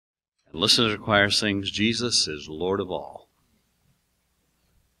And listen as the choir sings, Jesus is Lord of all.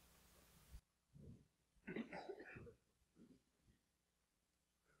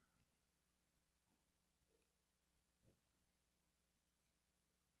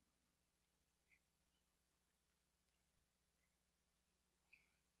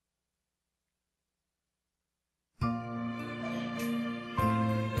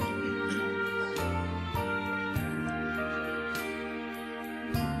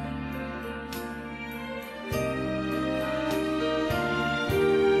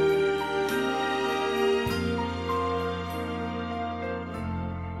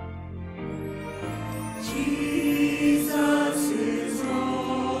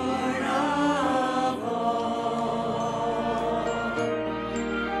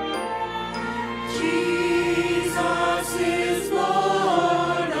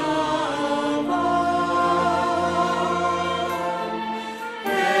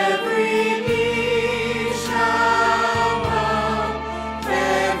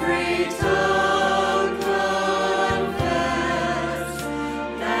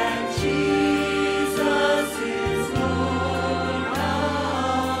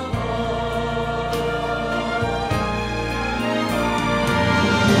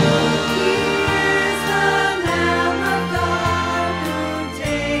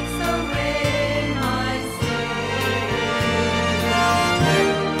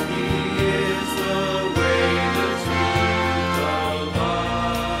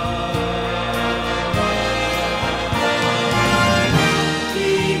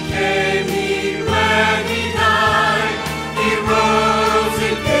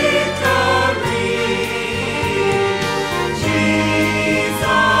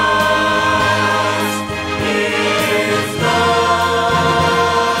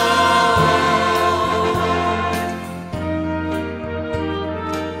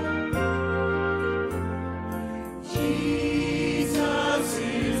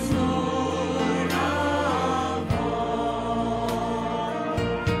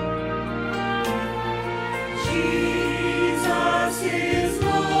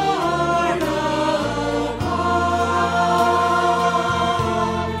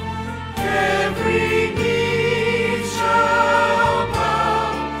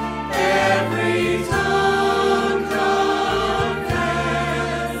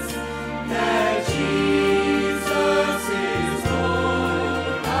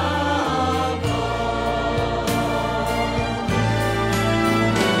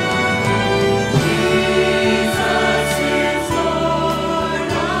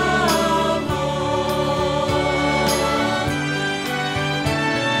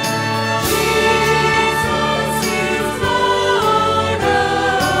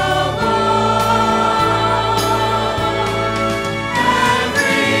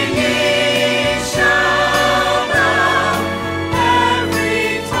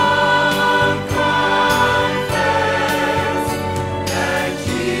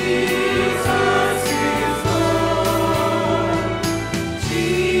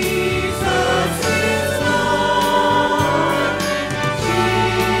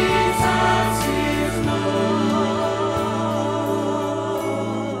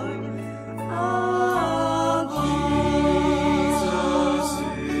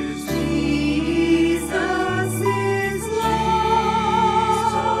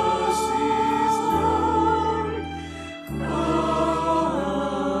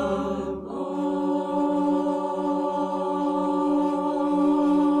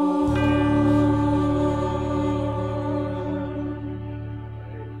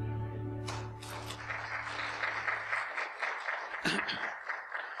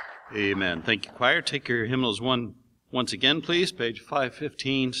 Amen. Thank you, choir. Take your hymnals once again, please. Page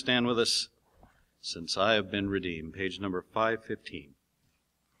 515. Stand with us. Since I have been redeemed. Page number 515.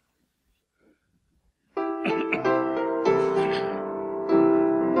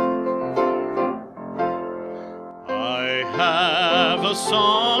 I have a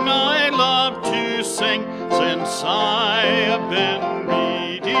song I love to sing since I have been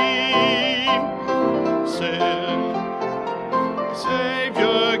redeemed.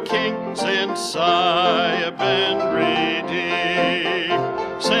 Savior King, since I have been redeemed.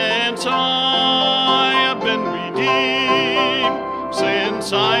 Since I have been redeemed.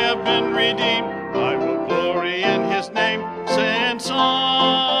 Since I have been redeemed, I will glory in his name. Since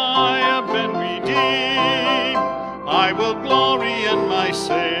I have been redeemed, I will glory in my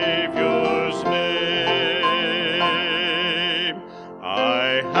Savior's name.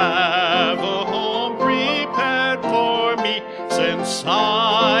 I have a home prepared for me since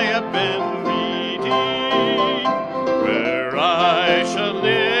I have been redeemed, where I shall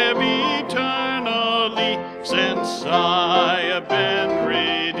live since I have been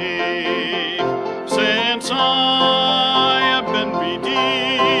redeemed, since I have been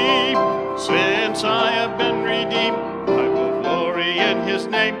redeemed, since I have been redeemed, I will glory in his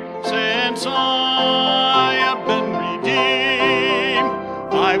name, since I have been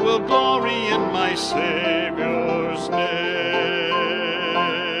redeemed, I will glory in my Savior's name.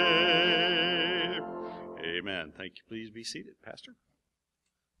 Amen. Thank you. Please be seated, Pastor.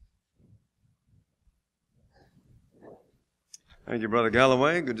 Thank you, Brother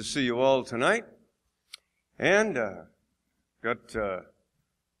Galloway. Good to see you all tonight. And got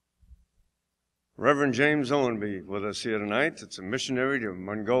Reverend James Owenby with us here tonight. It's a missionary to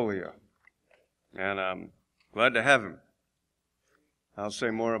Mongolia. And I'm glad to have him. I'll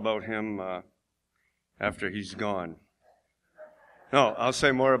say more about him after he's gone. No, I'll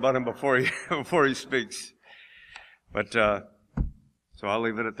say more about him before he speaks. But so I'll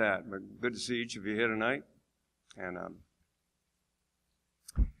leave it at that. But good to see each of you here tonight. And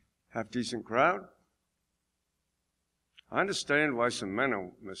half decent crowd. I understand why some men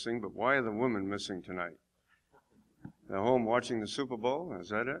are missing, but why are the women missing tonight? They're home watching the Super Bowl? Is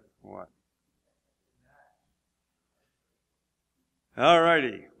that it? What? All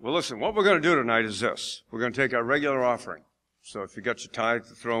righty. Well, listen, what we're going to do tonight is this. We're going to take our regular offering. So if you got your tithe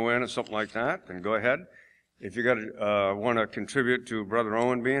to throw in or something like that, then go ahead. If you want to contribute to Brother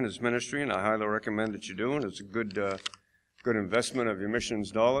Owenby and his ministry, and I highly recommend that you do, and it's a good investment of your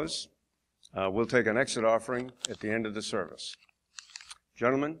missions dollars. We'll take an exit offering at the end of the service.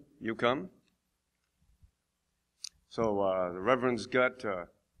 Gentlemen, you come. So the Reverend's got a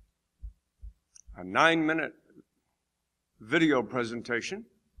 9-minute video presentation.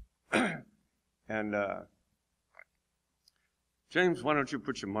 And James, why don't you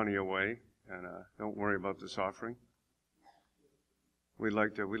put your money away and don't worry about this offering. We'd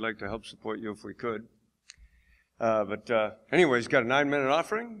like to help support you if we could. But anyway, he's got a 9-minute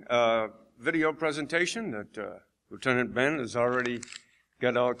offering, video presentation that Lieutenant Ben has already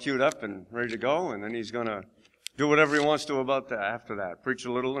got all queued up and ready to go, and then he's going to do whatever he wants to about that after that, preach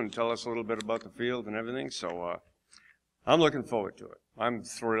a little and tell us a little bit about the field and everything. So I'm looking forward to it. I'm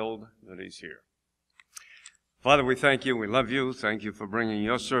thrilled that he's here. Father, we thank you. We love you. Thank you for bringing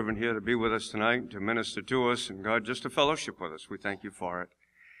your servant here to be with us tonight, to minister to us, and God, just to fellowship with us. We thank you for it.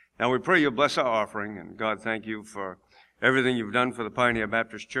 Now we pray you bless our offering, and God, thank you for everything you've done for the Pioneer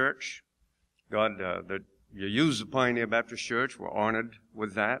Baptist Church. God, that you use the Pioneer Baptist Church. We're honored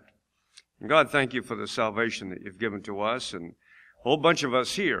with that. And God, thank you for the salvation that you've given to us. And a whole bunch of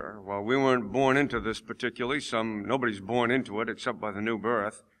us here, well, we weren't born into this particularly. Nobody's born into it except by the new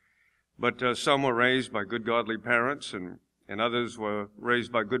birth. But some were raised by good godly parents, and others were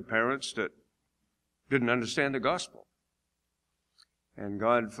raised by good parents that didn't understand the gospel. And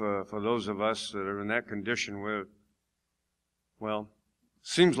God, for those of us that are in that condition,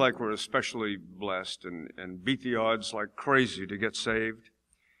 seems like we're especially blessed and beat the odds like crazy to get saved.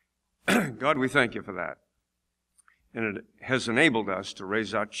 God, we thank you for that. And it has enabled us to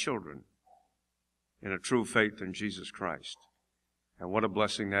raise our children in a true faith in Jesus Christ. And what a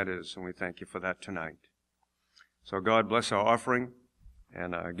blessing that is, and we thank you for that tonight. So God bless our offering.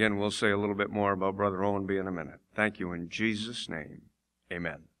 And again, we'll say a little bit more about Brother Owenby in a minute. Thank you in Jesus' name.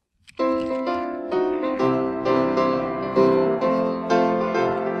 Amen.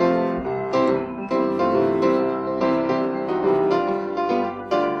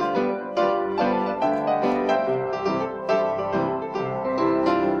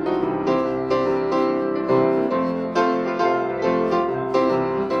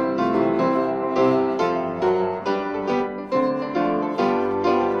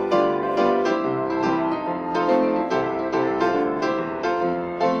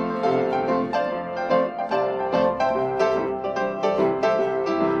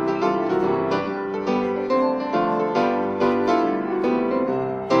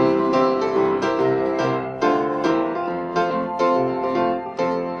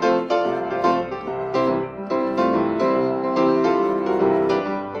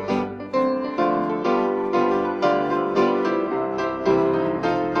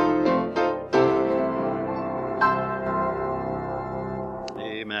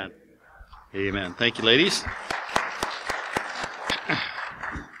 Amen. Thank you, ladies.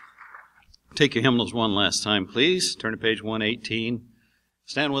 Take your hymnals one last time, please. Turn to page 118.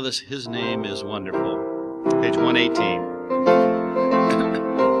 Stand with us. His name is wonderful. Page 118.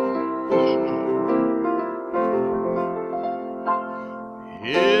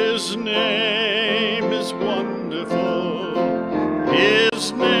 His name is wonderful.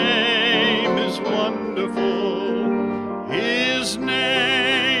 His name is wonderful. His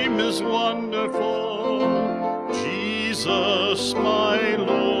name is wonderful.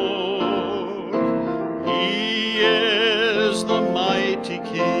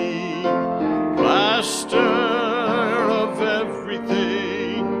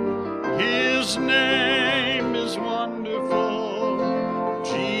 way. His name is wonderful,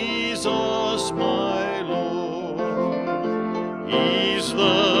 Jesus my Lord. He's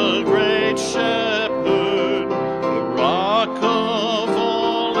the great shepherd, the rock of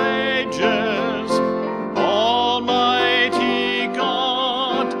all ages. Almighty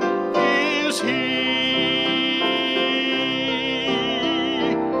God is He.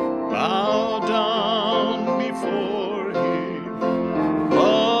 Bow down before Him,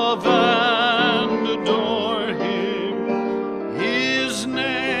 love and adore Him. His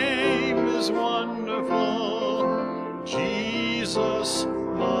name is wonderful, Jesus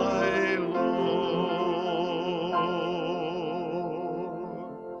my Lord.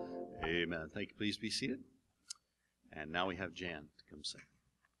 Amen. Thank you. Please be seated. And now we have Jan to come sing.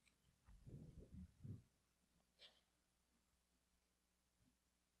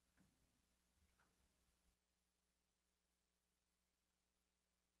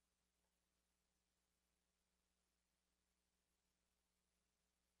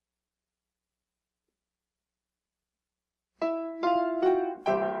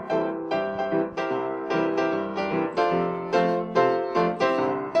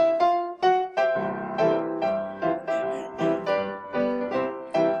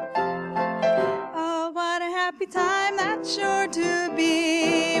 Time that's sure to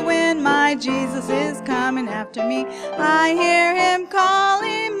be when my Jesus is coming after me. I hear Him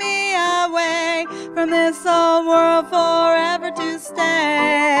calling me away from this old world forever to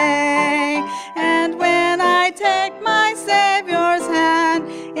stay. And when I take my Savior's hand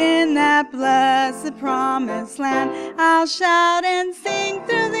in that blessed promised land, I'll shout and sing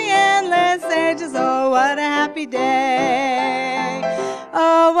through the endless ages. Oh, what a happy day.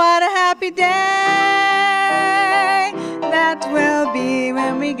 Oh, what a happy day that will be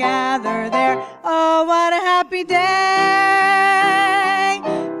when we gather there. Oh, what a happy day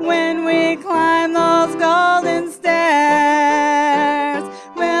when we climb those golden stairs.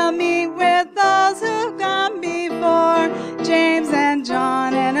 We'll meet with those who've gone before, James and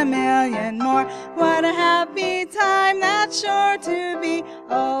John and a million more. What a happy time that's sure to be.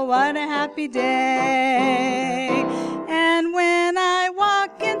 Oh, what a happy day. And when I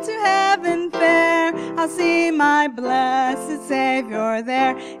walk into heaven fair, I'll see my blessed Savior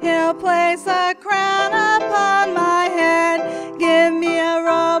there. He'll place a crown upon my head, give me a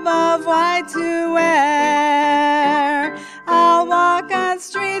robe of white to wear. I'll walk on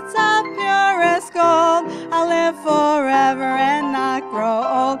streets of purest gold, I'll live forever and not grow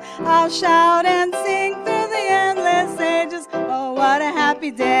old. I'll shout and sing through the endless ages. Oh, what a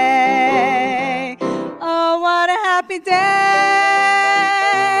happy day. Oh, what a happy day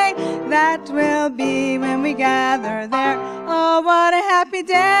that will be when we gather there. Oh, what a happy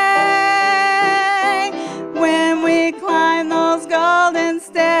day when we climb those golden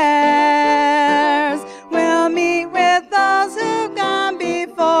stairs. We'll meet with those who've gone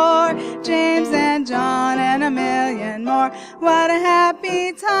before, James and John and a million more. What a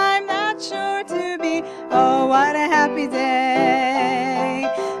happy time that's sure to be. Oh, what a happy day.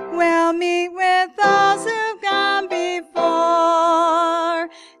 We'll meet with those who've gone before,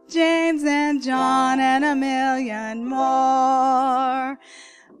 James and John and a million more.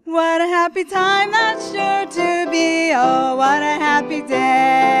 What a happy time that's sure to be. Oh, what a happy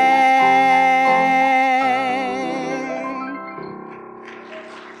day.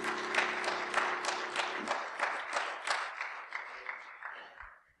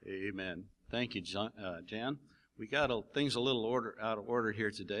 Amen. Thank you, Jan. We got things a little out of order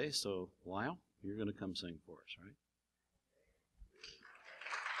here today, so Lyle, you're going to come sing for us, right?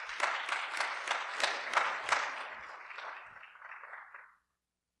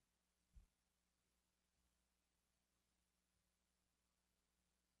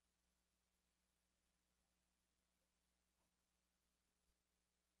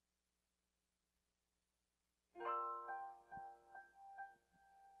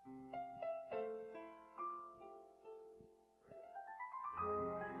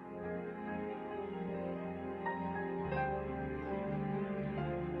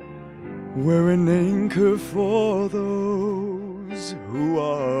 We're an anchor for those who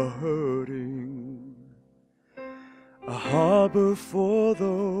are hurting, a harbor for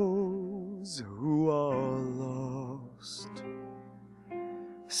those who are lost.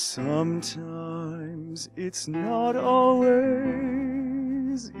 Sometimes it's not always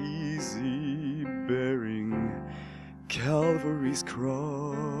easy bearing Calvary's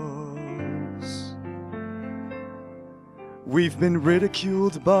cross. We've been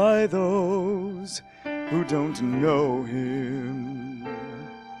ridiculed by those who don't know Him,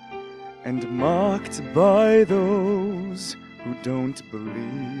 and mocked by those who don't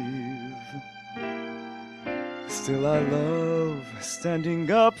believe. Still I love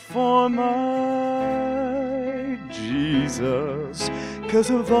standing up for my Jesus, 'cause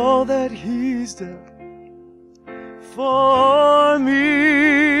of all that he's done for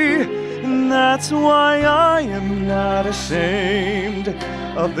me. And that's why I am not ashamed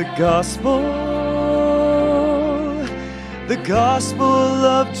of the gospel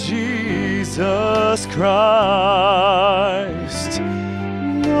of Jesus Christ.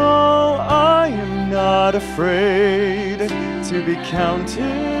 No, I am not afraid to be counted,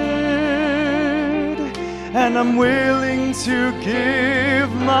 and I'm willing to give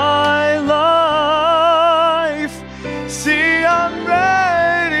my life. See, I'm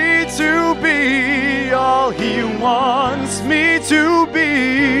ready to be all he wants me to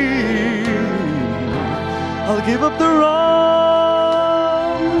be. I'll give up the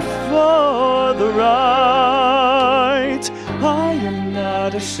wrong for the right. I am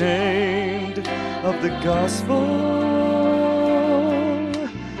not ashamed of the gospel.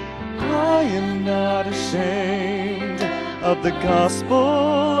 I am not ashamed of the gospel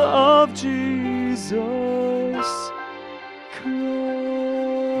of Jesus Christ.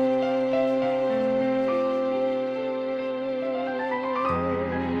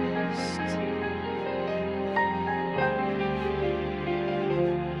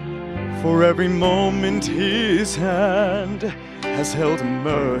 For every moment his hand has held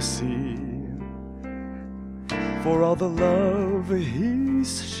mercy, for all the love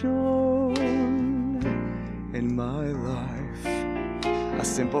he's shown in my life. A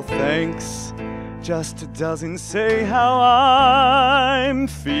simple thanks just doesn't say how I'm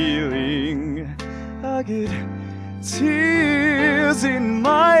feeling. I get tears in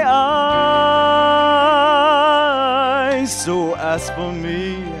my eyes. So as for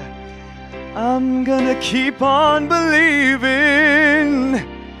me, I'm gonna keep on believing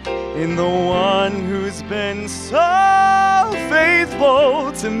in the one who's been so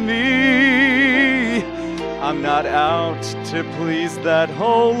faithful to me. I'm not out to please that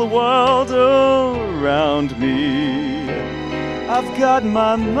whole world around me. I've got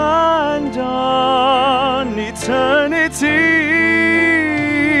my mind on eternity,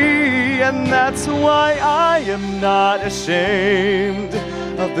 and that's why I am not ashamed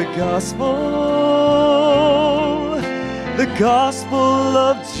of the gospel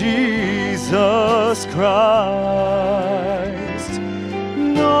of Jesus Christ.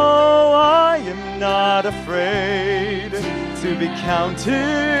 No, I am not afraid to be counted,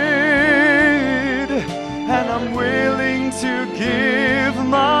 and I'm willing to give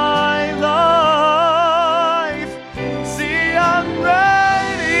my life. See, I'm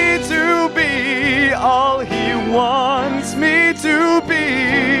ready to be all he wants me to be.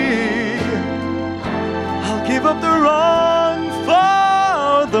 I'll give up the wrong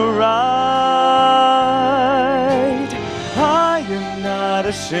for the right. I am not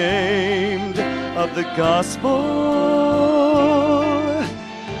ashamed of the gospel.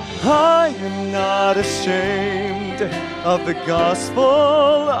 I am not ashamed of the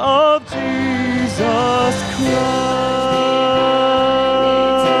gospel of Jesus Christ.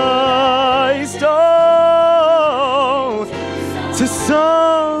 Oh, to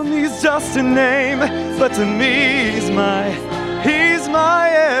some he's just a name, but to me he's my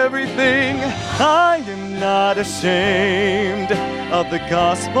everything. I am not ashamed of the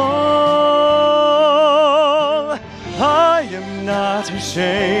gospel. I am not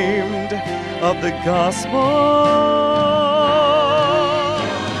ashamed of the gospel.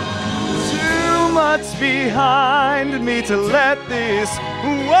 Too much behind me to let this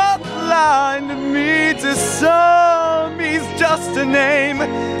walk blind me. To some he's just a name,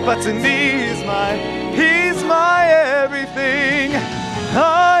 but to me he's my everything.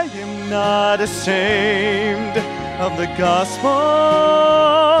 I am not ashamed of the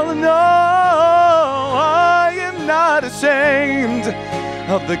gospel. No, I am not ashamed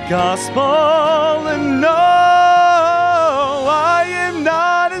of the gospel. And no, I am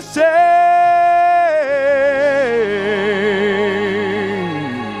not ashamed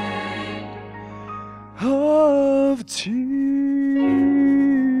of Jesus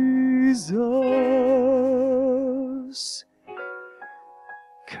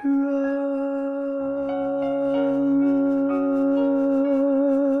Christ.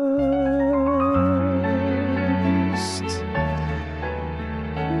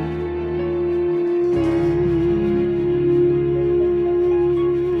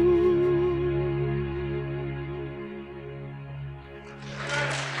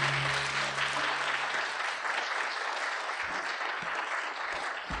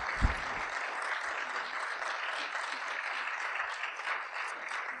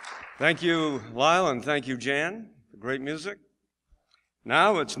 Thank you, Lyle, and thank you, Jan, for great music.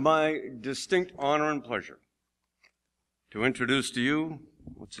 Now it's my distinct honor and pleasure to introduce to you,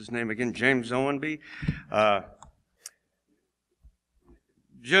 what's his name again, James Owenby.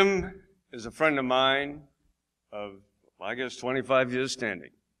 Jim is a friend of mine of, I guess, 25 years standing.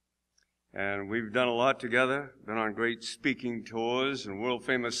 And we've done a lot together, been on great speaking tours in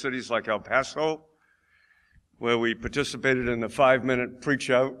world-famous cities like El Paso, where we participated in the 5-minute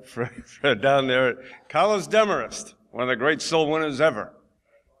preach-out for down there at Carlos Demarest, one of the great soul winners ever.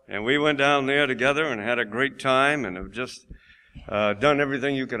 And we went down there together and had a great time and have just done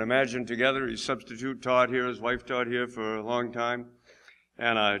everything you can imagine together. He's substitute taught here, his wife taught here for a long time.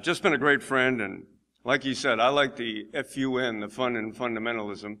 And just been a great friend. And like he said, I like the FUN, the fun and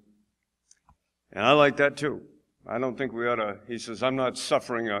fundamentalism. And I like that too. I don't think we ought to, he says, I'm not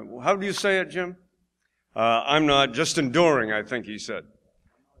suffering. How do you say it, Jim? I'm not just enduring, I think he said.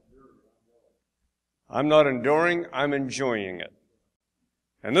 I'm not enduring, I'm enjoying it.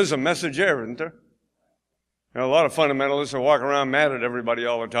 And there's a message there, isn't there? You know, a lot of fundamentalists are walking around mad at everybody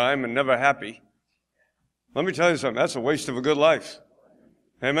all the time and never happy. Let me tell you something, that's a waste of a good life.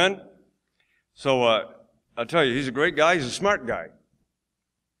 Amen? So, I'll tell you, he's a great guy, he's a smart guy.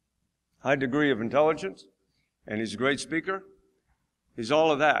 High degree of intelligence, and he's a great speaker. He's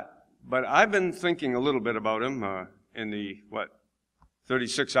all of that. But I've been thinking a little bit about him in the,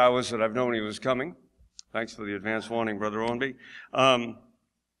 36 hours that I've known he was coming. Thanks for the advance warning, Brother Owenby.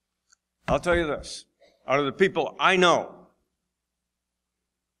 I'll tell you this. Out of the people I know,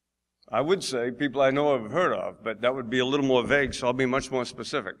 I would say people I know have heard of, but that would be a little more vague, so I'll be much more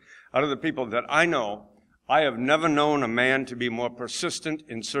specific. Out of the people that I know, I have never known a man to be more persistent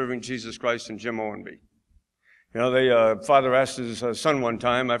in serving Jesus Christ than Jim Owenby. You know, father asked his son one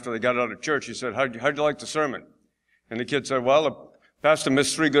time after they got out of church, he said, how'd you like the sermon? And the kid said, well, the pastor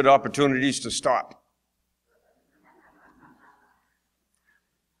missed 3 good opportunities to stop.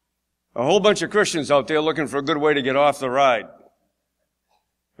 A whole bunch of Christians out there looking for a good way to get off the ride.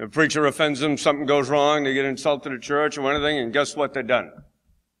 The preacher offends them, something goes wrong, they get insulted at church or anything, and guess what? They're done.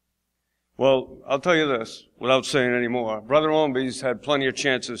 Well, I'll tell you this, without saying any more. Brother Owenby's had plenty of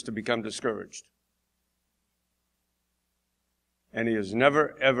chances to become discouraged. And he has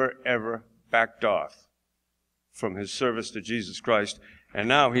never, ever, ever backed off from his service to Jesus Christ. And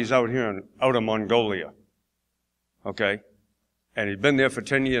now he's out here, out of Mongolia. Okay? And he's been there for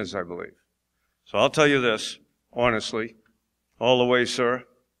 10 years, I believe. So I'll tell you this, honestly, all the way, sir.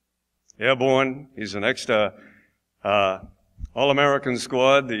 Airborne, he's an extra All-American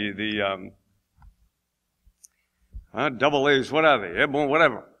squad, double A's, what are they? Airborne,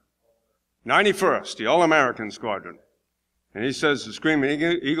 whatever. 91st, the All-American squadron. And he says the Screaming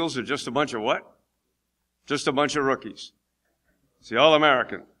Eagles are just a bunch of what? Just a bunch of rookies. It's the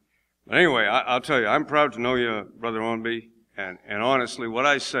All-American. But anyway, I'll tell you, I'm proud to know you, Brother Owenby. And honestly, what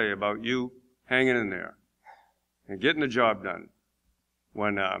I say about you hanging in there and getting the job done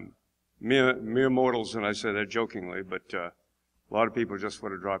when mere mortals, and I say that jokingly, but a lot of people just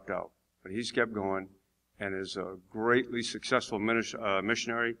would have dropped out. But he's kept going and is a greatly successful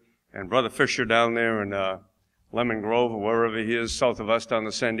missionary. And Brother Fisher down there in Lemon Grove, or wherever he is, south of us down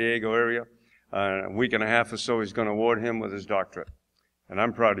the San Diego area. A week and a half or so, he's going to award him with his doctorate. And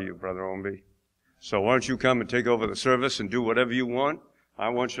I'm proud of you, Brother Owenby. So why don't you come and take over the service and do whatever you want. I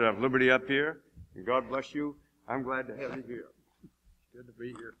want you to have liberty up here. And God bless you. I'm glad to have you here. Good to be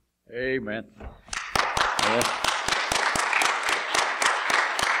here. Amen. Yeah.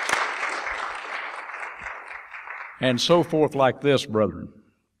 And so forth like this, brethren.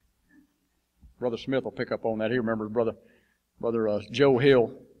 Brother Smith will pick up on that. He remembers Brother Joe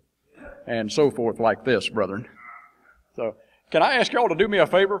Hill, and so forth like this, brethren. So, can I ask y'all to do me a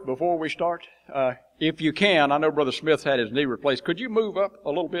favor before we start? If you can, I know Brother Smith's had his knee replaced. Could you move up a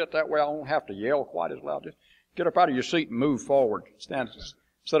little bit? That way I won't have to yell quite as loud. Just get up out of your seat and move forward.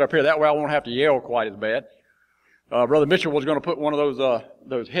 Sit up here. That way I won't have to yell quite as bad. Brother Mitchell was going to put one of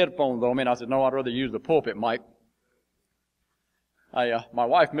those headphones on me, and I said, no, I'd rather use the pulpit mic. My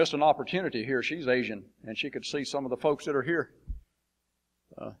wife missed an opportunity here. She's Asian, and she could see some of the folks that are here.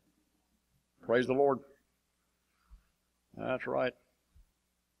 Praise the Lord. That's right.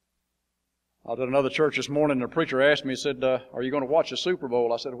 I was at another church this morning, and the preacher asked me, he said, are you going to watch the Super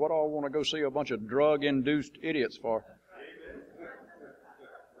Bowl? I said, what do I want to go see a bunch of drug-induced idiots for?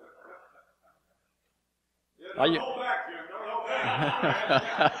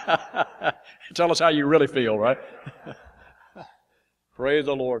 Tell us how you really feel, right? Praise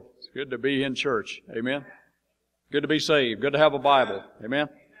the Lord. It's good to be in church. Amen. Good to be saved. Good to have a Bible. Amen.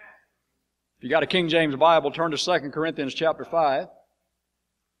 If you got a King James Bible, turn to 2 Corinthians chapter 5.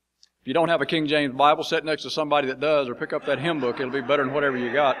 If you don't have a King James Bible, sit next to somebody that does, or pick up that hymn book. It'll be better than whatever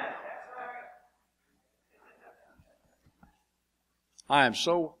you got. I am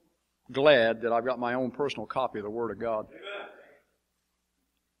so glad that I've got my own personal copy of the Word of God.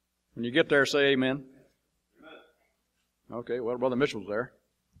 When you get there, say amen. Okay, well, Brother Mitchell's there.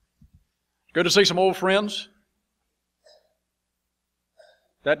 Good to see some old friends.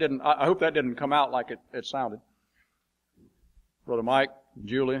 I hope that didn't come out like it sounded. Brother Mike,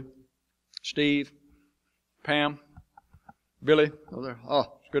 Julia, Steve, Pam, Billy. Oh,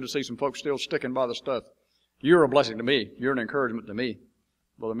 it's good to see some folks still sticking by the stuff. You're a blessing to me. You're an encouragement to me.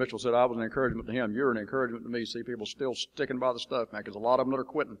 Brother Mitchell said I was an encouragement to him. You're an encouragement to me. See people still sticking by the stuff, man, because a lot of them that are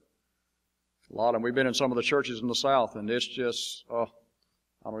quitting. A lot of them. We've been in some of the churches in the South, and it's just, I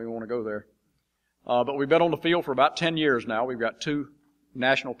don't even want to go there. But we've been on the field for about 10 years now. We've got 2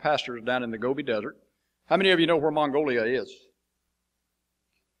 national pastors down in the Gobi Desert. How many of you know where Mongolia is?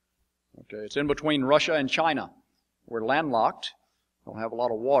 Okay, it's in between Russia and China. We're landlocked. Don't have a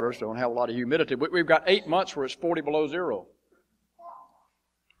lot of water, so don't have a lot of humidity. But we've got 8 months where it's 40 below zero.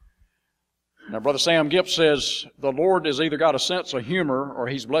 Now, Brother Sam Gipp says the Lord has either got a sense of humor or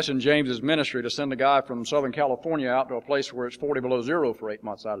He's blessing James's ministry to send a guy from Southern California out to a place where it's 40 below zero for 8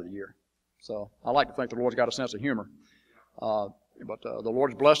 months out of the year. So I like to think the Lord's got a sense of humor. But the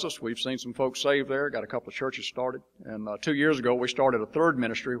Lord's blessed us. We've seen some folks saved there, got a couple of churches started. And 2 years ago, we started a third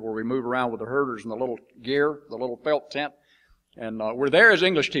ministry where we move around with the herders in the little gear, the little felt tent. And we're there as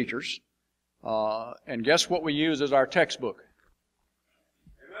English teachers. And guess what we use as our textbook?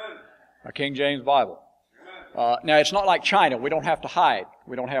 A King James Bible. Now, it's not like China. We don't have to hide.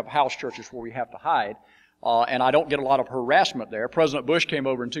 We don't have house churches where we have to hide. And I don't get a lot of harassment there. President Bush came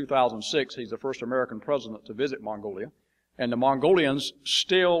over in 2006. He's the first American president to visit Mongolia. And the Mongolians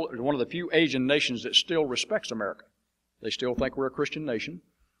still are one of the few Asian nations that still respects America. They still think we're a Christian nation.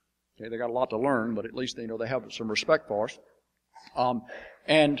 Okay, they got a lot to learn, but at least they have some respect for us.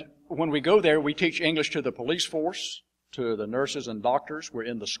 And when we go there, we teach English to the police force, to the nurses and doctors. We're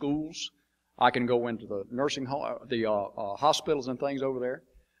in the schools. I can go into the nursing home, the hospitals and things over there.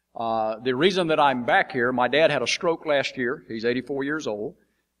 The reason that I'm back here, my dad had a stroke last year. He's 84 years old.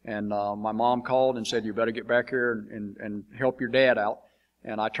 And my mom called and said, you better get back here and help your dad out.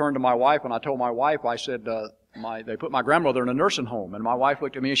 And I turned to my wife and I told my wife, I said, they put my grandmother in a nursing home. And my wife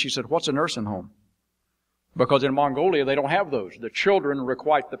looked at me and she said, what's a nursing home? Because in Mongolia, they don't have those. The children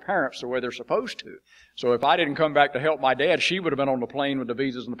requite the parents the way they're supposed to. So if I didn't come back to help my dad, she would have been on the plane with the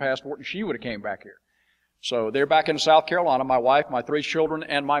visas and the passport, and she would have came back here. So they're back in South Carolina. My wife, my 3 children,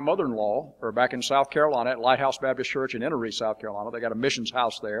 and my mother-in-law are back in South Carolina at Lighthouse Baptist Church in Missionary, South Carolina. They got a missions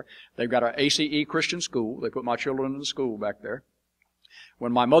house there. They've got an ACE Christian school. They put my children in the school back there.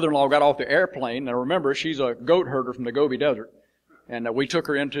 When my mother-in-law got off the airplane, now remember, she's a goat herder from the Gobi Desert, and we took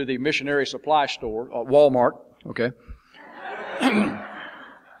her into the Missionary supply store, Walmart, okay?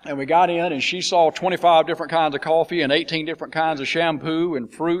 And we got in, and she saw 25 different kinds of coffee and 18 different kinds of shampoo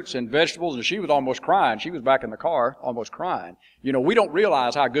and fruits and vegetables, and she was almost crying. She was back in the car almost crying. You know, we don't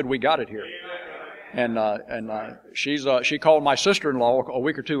realize how good we got it here. And she called my sister-in-law a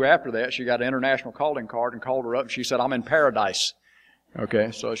week or 2 after that. She got an international calling card and called her up, and she said, I'm in paradise.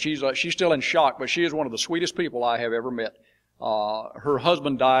 Okay, so she's still in shock, but she is one of the sweetest people I have ever met. Her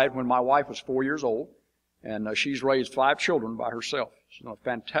husband died when my wife was 4 years old, and she's raised 5 children by herself. She's done a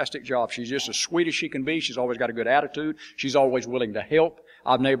fantastic job. She's just as sweet as she can be. She's always got a good attitude. She's always willing to help.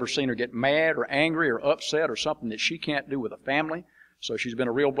 I've never seen her get mad or angry or upset or something that she can't do with a family. So she's been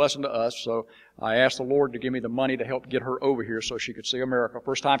a real blessing to us. So I asked the Lord to give me the money to help get her over here so she could see America.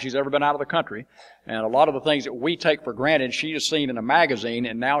 First time she's ever been out of the country. And a lot of the things that we take for granted, she has seen in a magazine,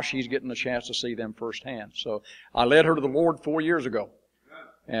 and now she's getting the chance to see them firsthand. So I led her to the Lord 4 years ago.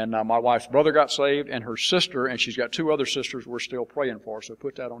 And my wife's brother got saved, and her sister, and she's got 2 other sisters we're still praying for, so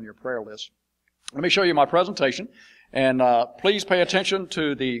put that on your prayer list. Let me show you my presentation, and please pay attention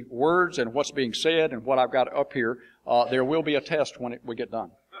to the words and what's being said and what I've got up here. There will be a test when we get done,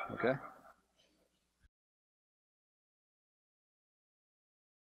 okay?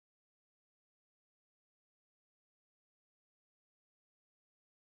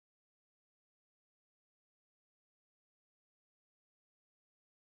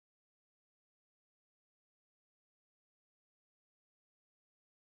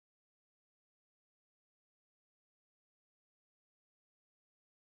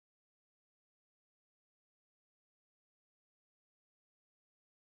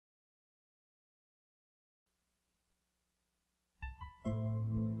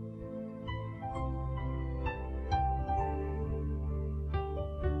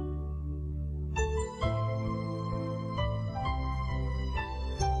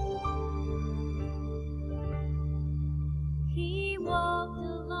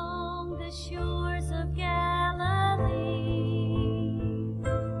 shores of Galilee.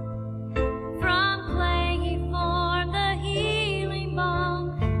 From clay he formed the healing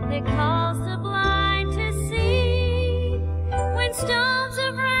balm that caused the blind to see. When stones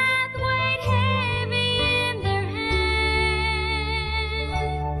of wrath weighed heavy in their hands,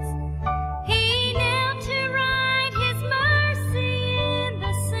 he knelt to write his mercy in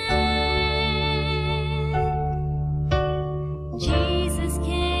the sand. Jesus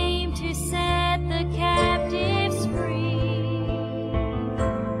came to save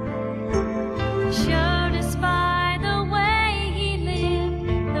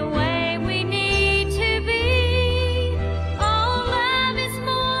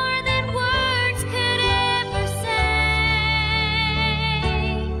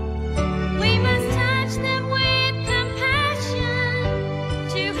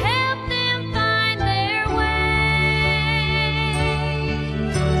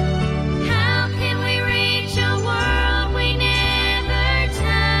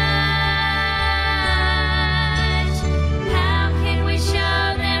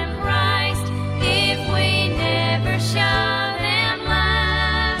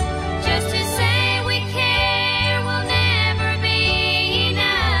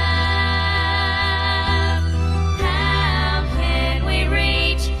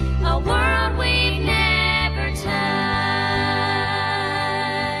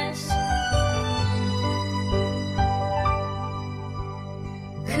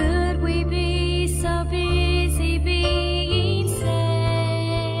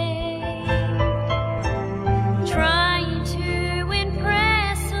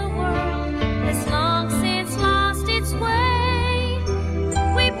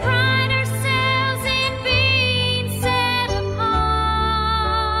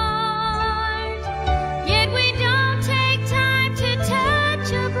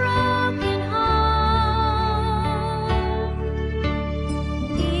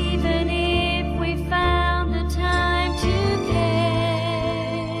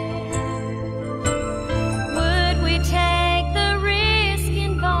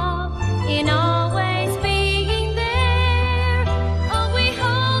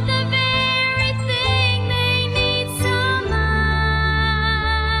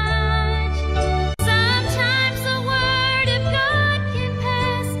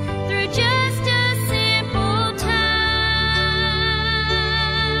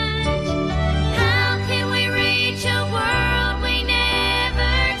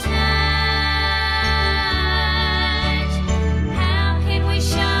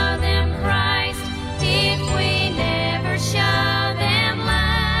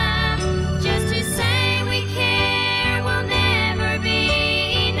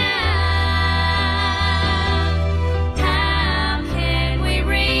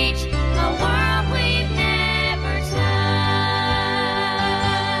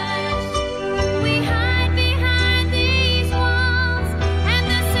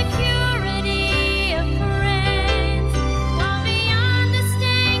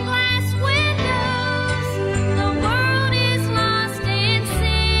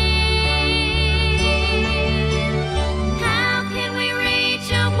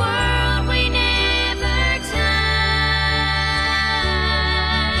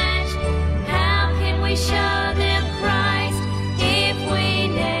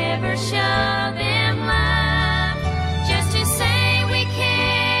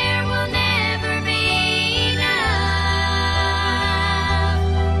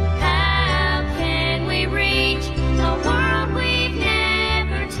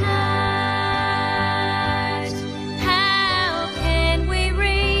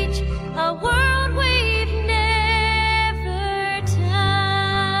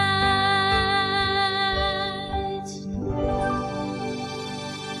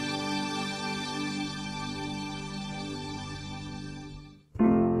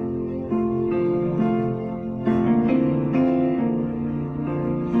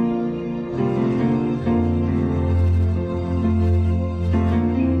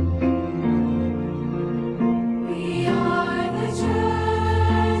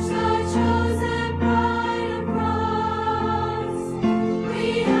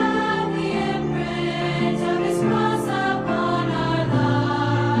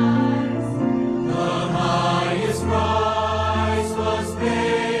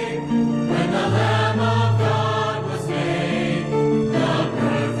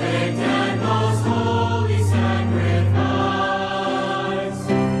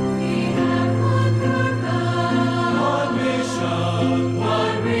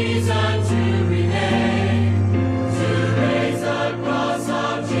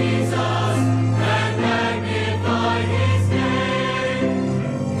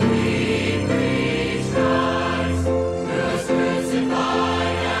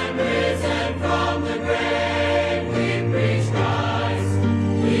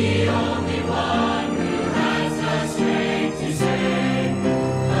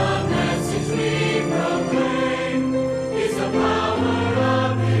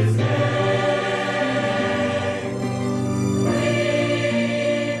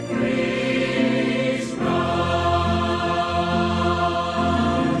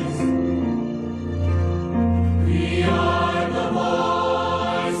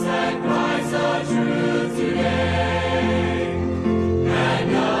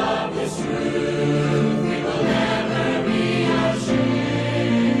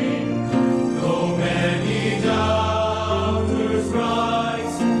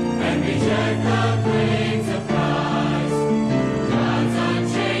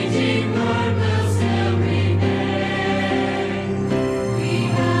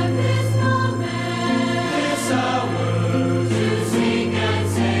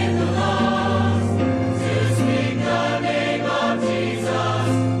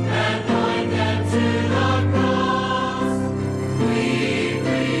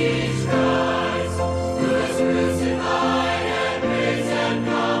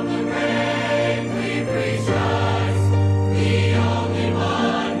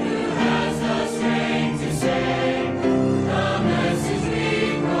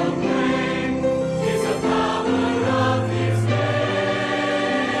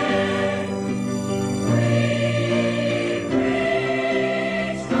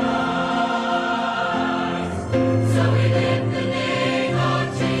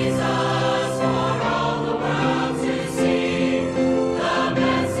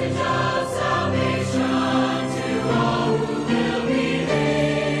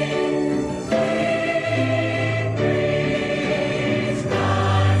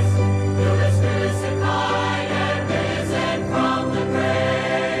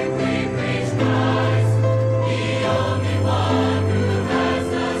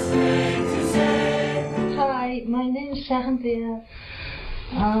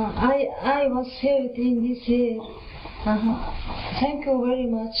I was saved in this year. Thank you very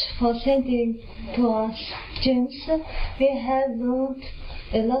much for sending to us, James. We have learned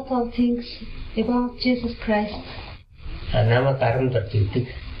a lot of things about Jesus Christ. Намайг 10 дор дийдэг.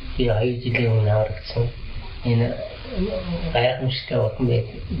 Би 2 жилийн өмнө аврагдсан. Энэ гайхамшигтай утсан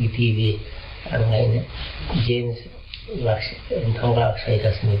гэдгийг би анхаарна. Джеймс багш тонгаа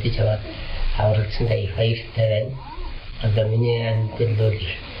сайдас мэдэж аваад аврагдсандаа их баяртай байна. Одоо миний амьдрал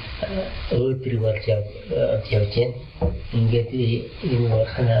өөдрөг болж явж байна. Ингээд энэ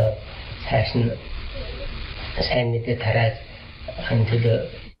урханаа цааш нь сайн мэдээ тараад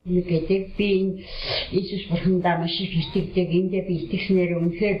хантэлээ. Ингээд би Иесус бурхандаа маш их итгэдэг. Эндээ би итгэснээр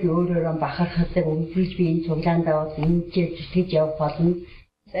үнэхээр би өөрөөрөө бахархдаг. Өнөөдөр би энэ цуглаандаа бол энэ зүтгэж явах болно.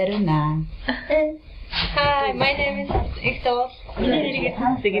 Зарина. Hi, my name is Victor.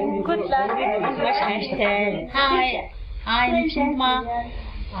 Good luck. Hi, I'm Suma.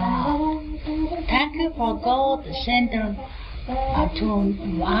 Thank you for God sent to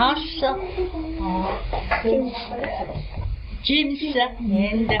us. James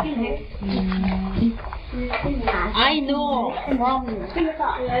and I know from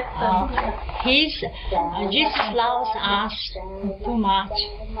Jesus loves us too much.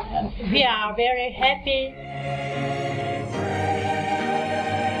 We are very happy.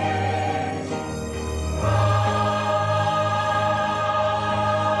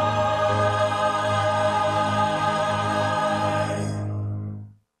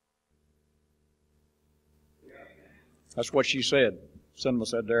 That's what she said. Cinema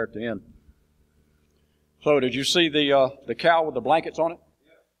said there at the end. So did you see the cow with the blankets on it?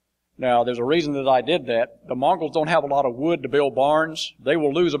 Now, there's a reason that I did that. The Mongols don't have a lot of wood to build barns. They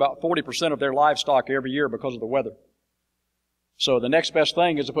will lose about 40% of their livestock every year because of the weather. So the next best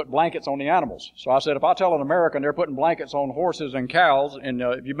thing is to put blankets on the animals. So I said, if I tell an American they're putting blankets on horses and cows, and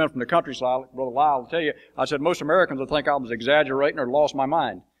if you've been from the countryside, Brother Lyle will tell you, I said, most Americans will think I was exaggerating or lost my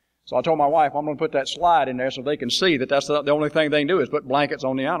mind. So I told my wife, I'm going to put that slide in there so they can see that that's the only thing they can do is put blankets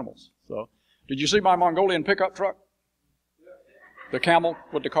on the animals. So, did you see my Mongolian pickup truck? The camel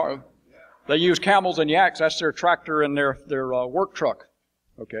with the car. They use camels and yaks. That's their tractor and their work truck.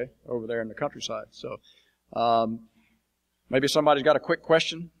 Okay, over there in the countryside. So, maybe somebody's got a quick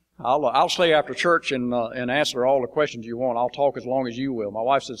question. I'll stay after church and answer all the questions you want. I'll talk as long as you will. My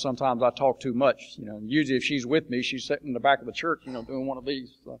wife said sometimes I talk too much. Usually if she's with me, she's sitting in the back of the church, doing one of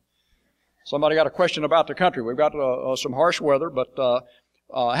these. So. Somebody got a question about the country. We've got some harsh weather, but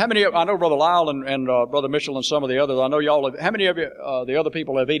how many I know Brother Lyle and Brother Mitchell and some of the others, I know y'all have, how many of you, the other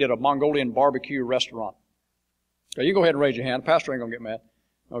people have eaten at a Mongolian barbecue restaurant? Okay, you go ahead and raise your hand. Pastor ain't going to get mad.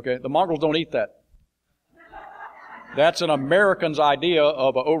 Okay, the Mongols don't eat that. That's an American's idea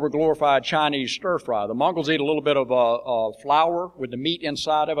of an over-glorified Chinese stir-fry. The Mongols eat a little bit of flour with the meat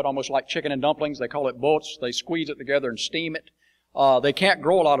inside of it, almost like chicken and dumplings. They call it bots. They squeeze it together and steam it. They can't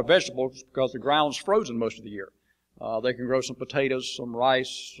grow a lot of vegetables because the ground's frozen most of the year. They can grow some potatoes, some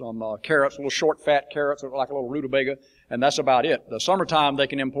rice, some carrots, little short, fat carrots, like a little rutabaga, and that's about it. The summertime, they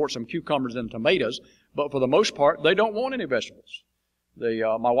can import some cucumbers and tomatoes, but for the most part, they don't want any vegetables.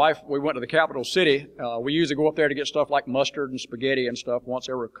 My wife, we went to the capital city. We usually go up there to get stuff like mustard and spaghetti and stuff once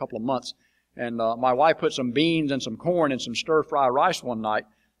every couple of months. And my wife put some beans and some corn and some stir-fry rice one night.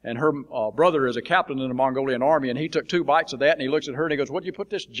 And her brother is a captain in the Mongolian army, and he took 2 bites of that, and he looks at her and he goes, "What did you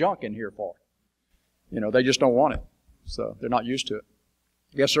put this junk in here for?" They just don't want it. So they're not used to it.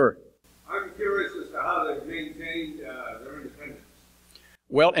 Yes, sir. I'm curious as to how they've maintained their independence.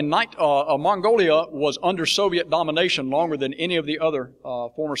 Well, Mongolia was under Soviet domination longer than any of the other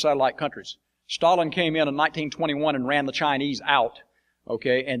former satellite countries. Stalin came in 1921 and ran the Chinese out.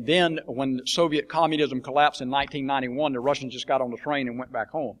 Okay, and then when Soviet communism collapsed in 1991, the Russians just got on the train and went back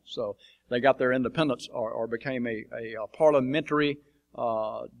home. So they got their independence or became a parliamentary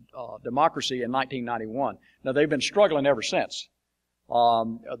democracy in 1991. Now, they've been struggling ever since.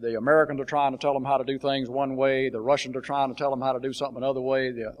 The Americans are trying to tell them how to do things one way. The Russians are trying to tell them how to do something another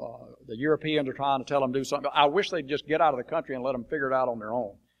way. The Europeans are trying to tell them to do something. I wish they'd just get out of the country and let them figure it out on their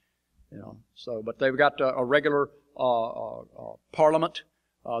own. But they've got a regular parliament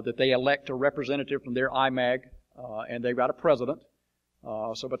that they elect a representative from their IMAG, and they've got a president.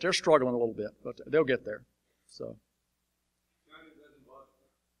 But they're struggling a little bit, but they'll get there. So,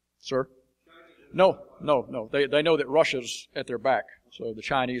 sir? No. They know that Russia's at their back, so the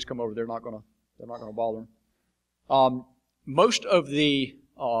Chinese come over. They're not going to bother them. Most of the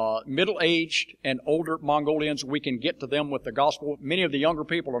middle-aged and older Mongolians, we can get to them with the gospel. Many of the younger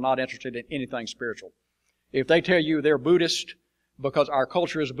people are not interested in anything spiritual. If they tell you they're Buddhist because our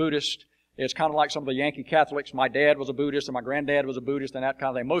culture is Buddhist, It's kind of like some of the Yankee Catholics. My dad was a Buddhist and my granddad was a Buddhist and that kind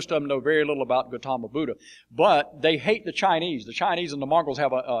of thing. Most of them know very little about Gautama Buddha. But they hate the Chinese. The Chinese and the Mongols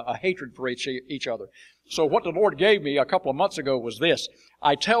have a hatred for each other. So what the Lord gave me a couple of months ago was this.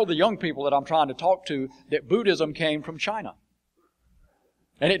 I tell the young people that I'm trying to talk to that Buddhism came from China.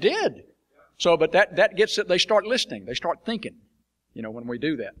 And it did. So, but that gets it, they start listening. They start thinking, when we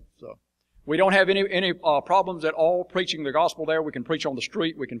do that. So, we don't have any problems at all preaching the gospel there. We can preach on the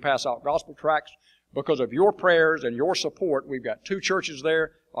street. We can pass out gospel tracts. Because of your prayers and your support, we've got 2 churches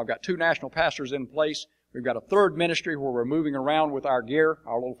there. I've got 2 national pastors in place. We've got a 3rd ministry where we're moving around with our gear,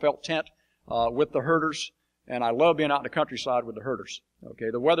 our little felt tent, with the herders. And I love being out in the countryside with the herders. Okay,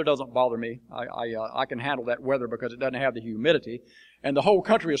 the weather doesn't bother me. I can handle that weather because it doesn't have the humidity. And the whole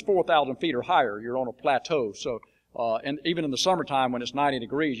country is 4,000 feet or higher. You're on a plateau. So, and even in the summertime when it's 90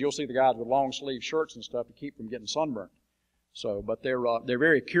 degrees, you'll see the guys with long sleeve shirts and stuff to keep from getting sunburned. So, but they're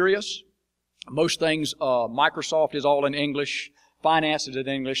very curious. Most things, Microsoft is all in English. Finance is in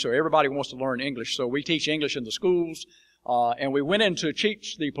English. So everybody wants to learn English. So we teach English in the schools. And we went in to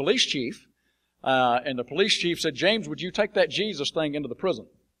teach the police chief. And the police chief said, James, would you take that Jesus thing into the prison?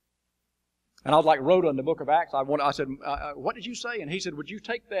 And I was like Rhoda in the book of Acts. I said, what did you say? And he said, would you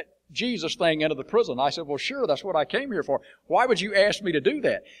take that Jesus thing into the prison? I said, well, sure, that's what I came here for. Why would you ask me to do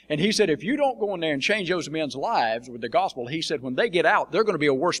that? And he said, if you don't go in there and change those men's lives with the gospel, he said, when they get out, they're going to be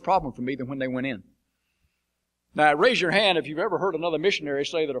a worse problem for me than when they went in. Now, raise your hand if you've ever heard another missionary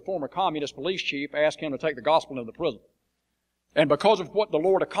say that a former communist police chief asked him to take the gospel into the prison. And because of what the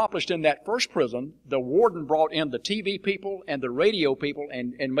Lord accomplished in that first prison, the warden brought in the TV people and the radio people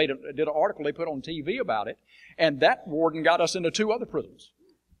and did an article they put on TV about it. And that warden got us into 2 other prisons.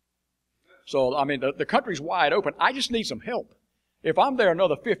 So, I mean, the country's wide open. I just need some help. If I'm there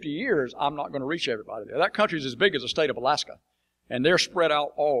another 50 years, I'm not going to reach everybody there. That country's as big as the state of Alaska. And they're spread out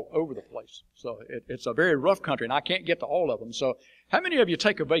all over the place. So it's a very rough country, and I can't get to all of them. So how many of you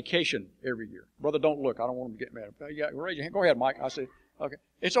take a vacation every year? Brother, don't look. I don't want them to get mad. Yeah, raise your hand. Go ahead, Mike. I said, okay.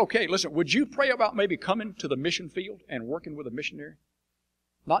 It's okay. Listen, would you pray about maybe coming to the mission field and working with a missionary?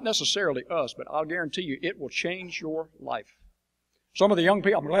 Not necessarily us, but I'll guarantee you it will change your life. Some of the young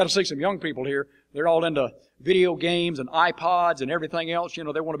people, I'm glad to see some young people here. They're all into video games and iPods and everything else. They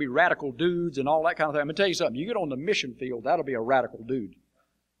want to be radical dudes and all that kind of thing. I'm going to tell you something. You get on the mission field, that'll be a radical dude.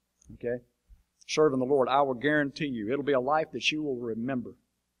 Okay? Serving the Lord, I will guarantee you, it'll be a life that you will remember.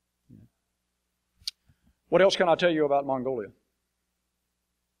 What else can I tell you about Mongolia?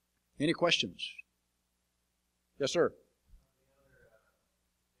 Any questions? Yes, sir.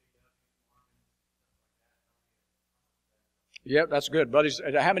 Yeah, that's good, buddies.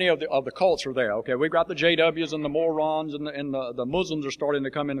 How many of the cults are there? Okay, we've got the JWs and the Morons and the Muslims are starting to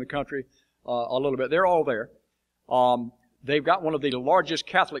come into the country a little bit. They're all there. They've got one of the largest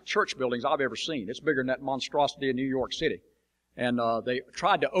Catholic church buildings I've ever seen. It's bigger than that monstrosity in New York City. And they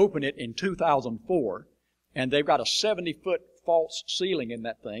tried to open it in 2004, and they've got a 70-foot false ceiling in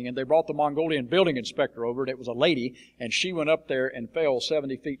that thing. And they brought the Mongolian building inspector over, and it was a lady, and she went up there and fell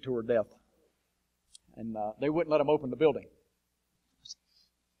 70 feet to her death. And they wouldn't let them open the building.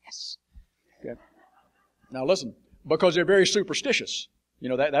 Yes. Okay. Now listen, because they're very superstitious.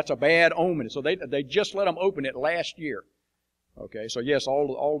 That's a bad omen. So they just let them open it last year. Okay, so yes,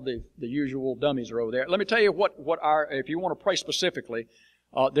 all the usual dummies are over there. Let me tell you if you want to pray specifically,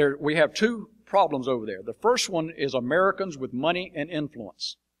 we have 2 problems over there. The first one is Americans with money and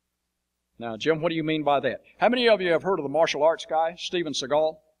influence. Now, Jim, what do you mean by that? How many of you have heard of the martial arts guy, Steven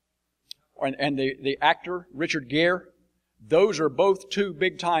Seagal, and the actor, Richard Gere? Those are both 2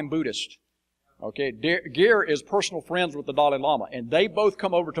 big-time Buddhists. Okay, Gere is personal friends with the Dalai Lama, and they both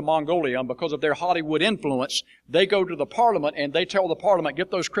come over to Mongolia, and because of their Hollywood influence, they go to the parliament and they tell the parliament, get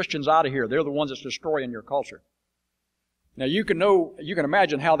those Christians out of here. They're the ones that's destroying your culture. Now you can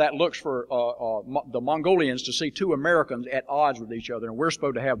imagine how that looks for the Mongolians to see 2 Americans at odds with each other, and we're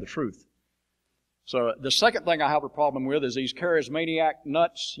supposed to have the truth. So the second thing I have a problem with is these charismaniac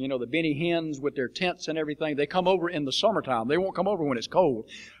nuts, the Benny Hinn's with their tents and everything. They come over in the summertime. They won't come over when it's cold.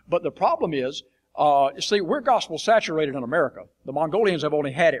 But the problem is, we're gospel saturated in America. The Mongolians have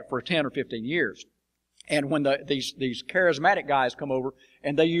only had it for 10 or 15 years. And when these charismatic guys come over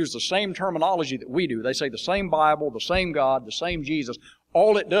and they use the same terminology that we do, they say the same Bible, the same God, the same Jesus,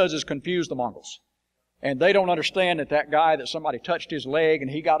 all it does is confuse the Mongols. And they don't understand that guy that somebody touched his leg and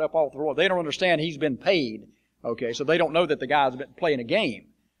he got up off the floor. They don't understand he's been paid. Okay, so they don't know that the guy's been playing a game.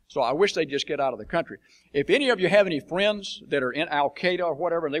 So I wish they'd just get out of the country. If any of you have any friends that are in Al-Qaeda or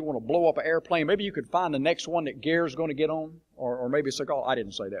whatever and they want to blow up an airplane, maybe you could find the next one that Gere's going to get on. Or maybe Seagal. I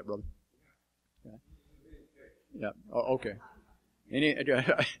didn't say that, brother. Okay. Yeah. Oh, okay.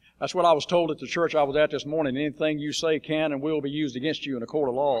 That's what I was told at the church I was at this morning. Anything you say can and will be used against you in a court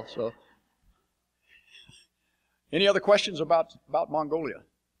of law. So, any other questions about Mongolia?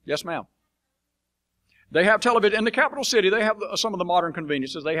 Yes, ma'am. They have television in the capital city. They have some of the modern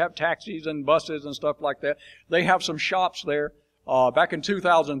conveniences. They have taxis and buses and stuff like that. They have some shops there. Back in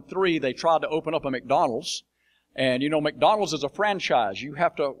 2003, they tried to open up a McDonald's. And, McDonald's is a franchise. You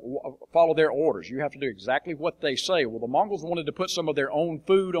have to follow their orders. You have to do exactly what they say. Well, the Mongols wanted to put some of their own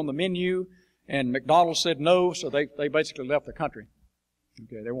food on the menu, and McDonald's said no, so they basically left the country.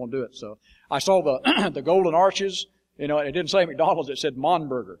 Okay, they won't do it. So I saw the Golden Arches. It didn't say McDonald's, it said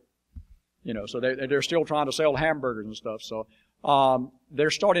Monburger. So they're still trying to sell hamburgers and stuff. So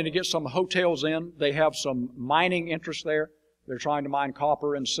they're starting to get some hotels in. They have some mining interests there. They're trying to mine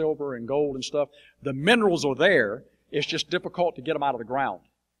copper and silver and gold and stuff. The minerals are there. It's just difficult to get them out of the ground.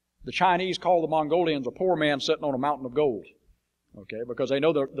 The Chinese call the Mongolians a poor man sitting on a mountain of gold. Okay, because they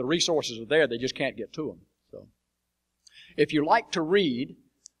know the resources are there. They just can't get to them. So, if you like to read,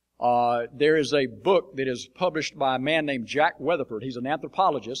 there is a book that is published by a man named Jack Weatherford. He's an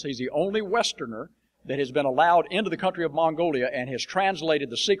anthropologist. He's the only Westerner that has been allowed into the country of Mongolia and has translated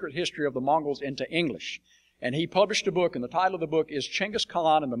the secret history of the Mongols into English. And he published a book, and the title of the book is Genghis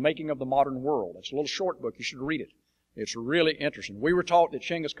Khan and the Making of the Modern World. It's a little short book. You should read it. It's really interesting. We were taught that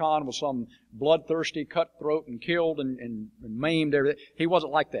Genghis Khan was some bloodthirsty cutthroat and killed and maimed everything. He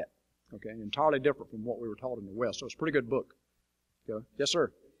wasn't like that. Okay, entirely different from what we were taught in the West. So it's a pretty good book. Okay. Yes,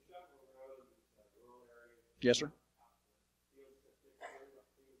 sir. Yes, sir.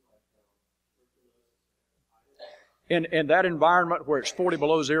 In that environment where it's 40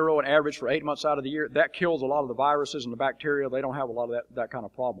 below zero and average for 8 months out of the year, that kills a lot of the viruses and the bacteria. They don't have a lot of that kind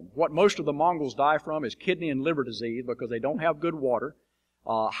of problem. What most of the Mongols die from is kidney and liver disease because they don't have good water.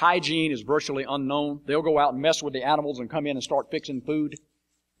 Hygiene is virtually unknown. They'll go out and mess with the animals and come in and start fixing food,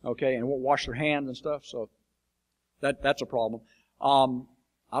 okay, and won't wash their hands and stuff. So that's a problem.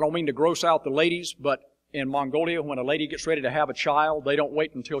 I don't mean to gross out the ladies, but in Mongolia, when a lady gets ready to have a child, they don't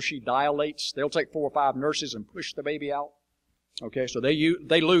wait until she dilates. They'll take 4 or 5 nurses and push the baby out. Okay, so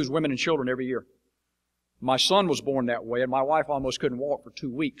they lose women and children every year. My son was born that way, and my wife almost couldn't walk for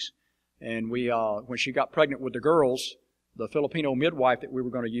 2 weeks. And when she got pregnant with the girls, the Filipino midwife that we were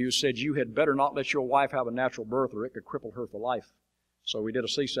going to use said, "You had better not let your wife have a natural birth, or it could cripple her for life." So we did a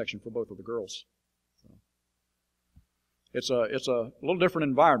C-section for both of the girls. It's a little different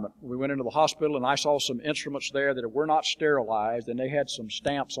environment. We went into the hospital, and I saw some instruments there that were not sterilized, and they had some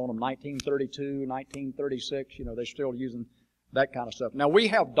stamps on them, 1932, 1936. They're still using that kind of stuff. Now, we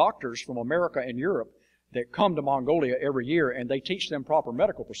have doctors from America and Europe that come to Mongolia every year, and they teach them proper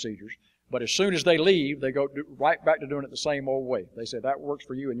medical procedures. But as soon as they leave, they go right back to doing it the same old way. They say, "That works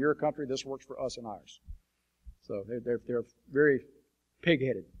for you in your country. This works for us in ours." So they're very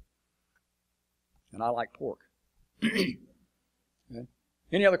pig-headed. And I like pork. Okay.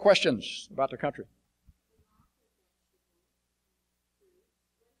 Any other questions about the country?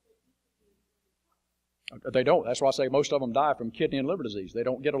 They don't. That's why I say most of them die from kidney and liver disease. They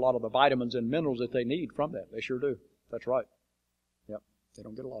don't get a lot of the vitamins and minerals that they need from that. They sure do. That's right. Yep. They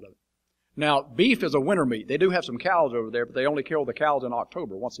don't get a lot of it. Now, beef is a winter meat. They do have some cows over there, but they only kill the cows in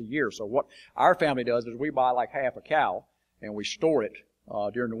October, once a year. So what our family does is we buy like half a cow, and we store it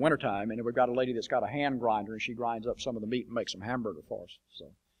during the wintertime, and then we've got a lady that's got a hand grinder, and she grinds up some of the meat and makes some hamburger for us.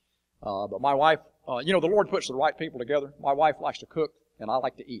 So, but my wife, the Lord puts the right people together. My wife likes to cook, and I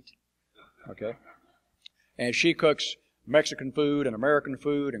like to eat. Okay? And she cooks Mexican food and American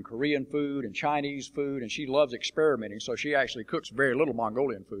food and Korean food and Chinese food, and she loves experimenting, so she actually cooks very little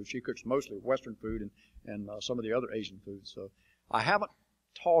Mongolian food. She cooks mostly Western food and some of the other Asian foods. So I haven't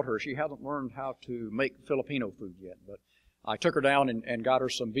taught her. She hasn't learned how to make Filipino food yet, but I took her down and got her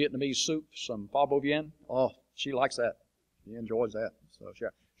some Vietnamese soup, some pho bo vien. Oh, she likes that. She enjoys that. So she's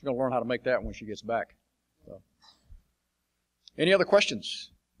going to learn how to make that when she gets back. So. Any other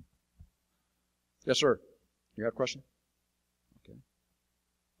questions? Yes, sir. You have a question? Okay.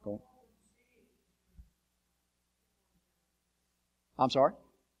 Go on. I'm sorry?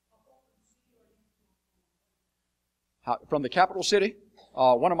 From the capital city?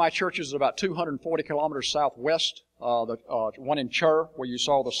 One of my churches is about 240 kilometers southwest. The one in Chur, where you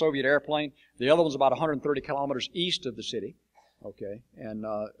saw the Soviet airplane. The other one's about 130 kilometers east of the city. Okay, and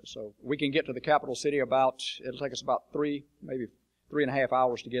so we can get to the capital city it'll take us about 3.5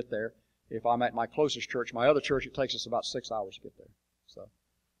 hours to get there. If I'm at my closest church, my other church, it takes us about 6 hours to get there. So,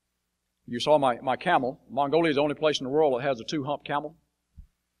 you saw my camel. Mongolia is the only place in the world that has a 2-hump camel.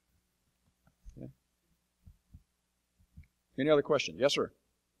 Okay. Any other questions? Yes, sir.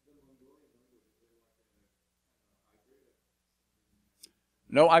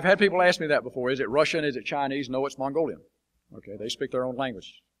 No, I've had people ask me that before. Is it Russian? Is it Chinese? No, it's Mongolian. Okay, they speak their own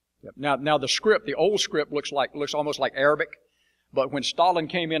language. Yep. Now the script, the old script looks almost like Arabic, but when Stalin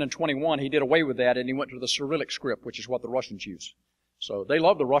came in 21, he did away with that and he went to the Cyrillic script, which is what the Russians use. So they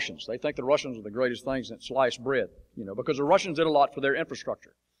love the Russians. They think the Russians are the greatest things since sliced bread, because the Russians did a lot for their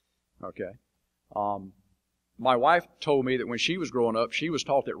infrastructure. Okay. My wife told me that when she was growing up, she was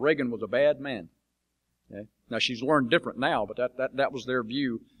taught that Reagan was a bad man. Okay? Now she's learned different now, but that was their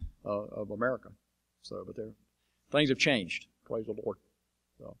view of America. So, but things have changed. Praise the Lord.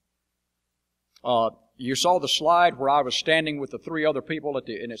 So, you saw the slide where I was standing with the 3 other people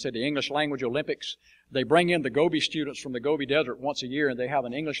and it said the English Language Olympics. They bring in the Gobi students from the Gobi Desert once a year, and they have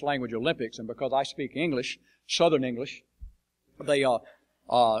an English Language Olympics. And because I speak English, Southern English, they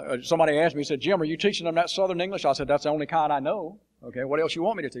somebody asked me, said, "Jim, are you teaching them that Southern English?" I said, "That's the only kind I know." Okay, what else you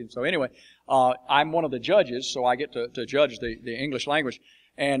want me to teach? So anyway, I'm one of the judges, so I get to judge the English language.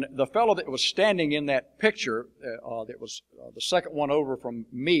 And the fellow that was standing in that picture, that was the second one over from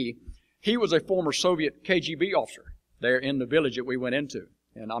me, he was a former Soviet KGB officer there in the village that we went into.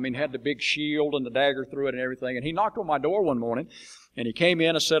 And I mean, had the big shield and the dagger through it and everything. And he knocked on my door one morning, and he came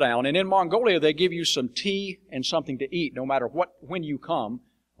in and sat down. And in Mongolia, they give you some tea and something to eat, no matter when you come.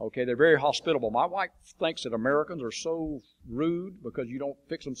 Okay, they're very hospitable. My wife thinks that Americans are so rude because you don't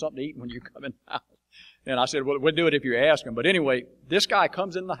fix them something to eat when you come in the house. And I said, well, we'll do it if you ask them. But anyway, this guy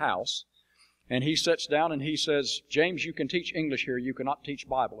comes in the house, and he sits down and he says, "James, you can teach English here. You cannot teach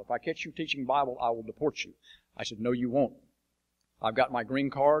Bible. If I catch you teaching Bible, I will deport you." I said, "No, you won't. I've got my green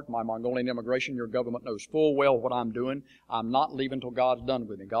card, my Mongolian immigration. Your government knows full well what I'm doing. I'm not leaving until God's done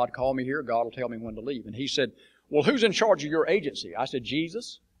with me. God called me here. God will tell me when to leave." And he said, "Well, who's in charge of your agency?" I said,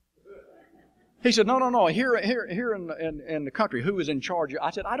 "Jesus." He said, No. Here in the country, who is in charge?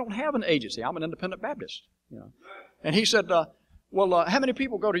 I said, "I don't have an agency. I'm an independent Baptist." And he said, "Well, how many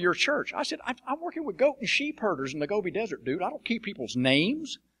people go to your church?" I said, I'm working with goat and sheep herders in the Gobi Desert, dude. I don't keep people's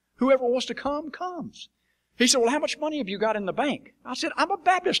names. Whoever wants to come, comes." He said, "Well, how much money have you got in the bank?" I said, "I'm a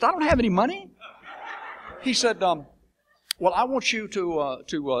Baptist. I don't have any money." He said, "Well, I want you to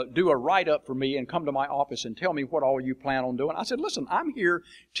do a write-up for me and come to my office and tell me what all you plan on doing." I said, "Listen, I'm here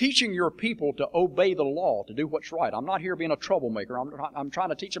teaching your people to obey the law, to do what's right. I'm not here being a troublemaker. I'm trying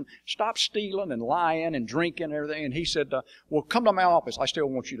to teach them stop stealing and lying and drinking and everything." And he said, "Well, come to my office. I still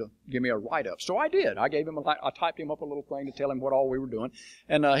want you to give me a write-up." So I did. I typed him up a little thing to tell him what all we were doing.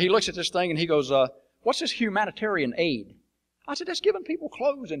 And he looks at this thing and he goes, "What's this humanitarian aid?" I said, "That's giving people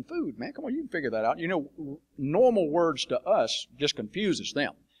clothes and food, man. Come on, you can figure that out." Normal words to us just confuses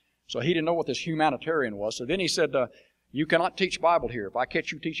them. So he didn't know what this humanitarian was. So then he said, "You cannot teach Bible here. If I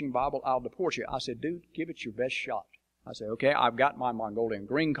catch you teaching Bible, I'll deport you." I said, "Dude, give it your best shot." I said, "Okay, I've got my Mongolian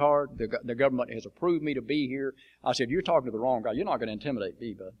green card. The government has approved me to be here." I said, "You're talking to the wrong guy. You're not going to intimidate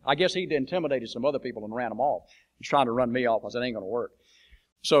me, bud." I guess he'd intimidated some other people and ran them off. He's trying to run me off. I said, "It ain't going to work."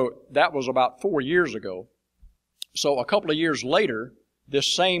 So that was about 4 years ago. So a couple of years later,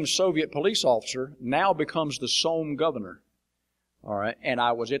 this same Soviet police officer now becomes the Somme governor. All right, and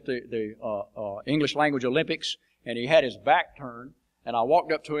I was at the English Language Olympics, and he had his back turned, and I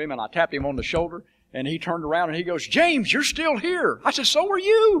walked up to him and I tapped him on the shoulder, and he turned around and he goes, "James, you're still here." I said, "So are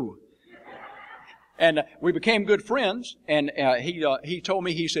you." And we became good friends, and he told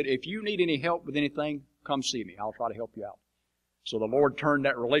me, he said, "If you need any help with anything, come see me. I'll try to help you out." So the Lord turned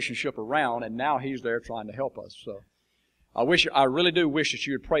that relationship around, and now He's there trying to help us. So I really do wish that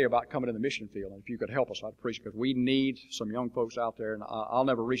you would pray about coming to the mission field. And if you could help us, I'd appreciate it, because we need some young folks out there, and I'll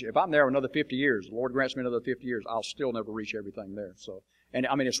never reach it. If I'm there another 50 years, the Lord grants me another 50 years, I'll still never reach everything there. So, and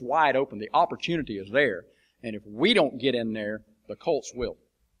I mean, it's wide open. The opportunity is there. And if we don't get in there, the cults will.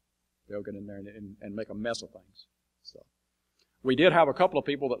 They'll get in there and make a mess of things. So we did have a couple of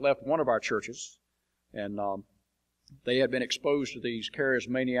people that left one of our churches, and they had been exposed to these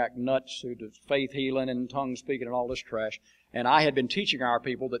charismaniac nuts who did faith healing and tongue speaking and all this trash. And I had been teaching our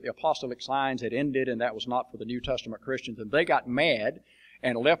people that the apostolic signs had ended and that was not for the New Testament Christians. And they got mad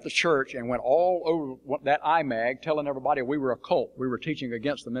and left the church and went all over that IMAG telling everybody we were a cult. We were teaching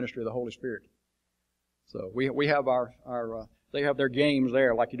against the ministry of the Holy Spirit. So we have they have their games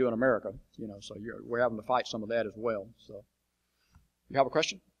there like you do in America, so we're having to fight some of that as well. So, you have a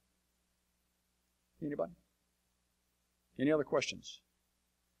question? Anybody? Any other questions?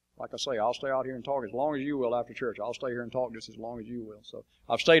 Like I say, I'll stay out here and talk as long as you will after church. I'll stay here and talk just as long as you will. So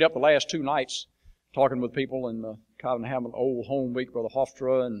I've stayed up the last 2 nights talking with people and kind of having an old home week. Brother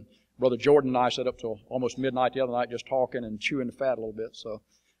Hofstra and Brother Jordan and I sat up till almost midnight the other night just talking and chewing the fat a little bit. So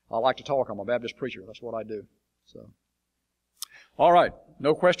I like to talk. I'm a Baptist preacher. That's what I do. So, all right.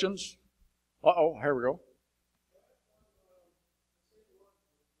 No questions? Uh-oh, here we go.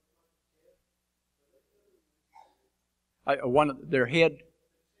 Their head.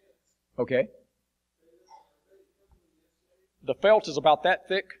 Okay. The felt is about that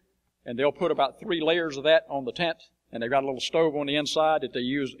thick, and they'll put about 3 layers of that on the tent, and they've got a little stove on the inside that they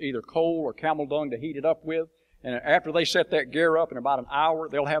use either coal or camel dung to heat it up with. And after they set that gear up in about an hour,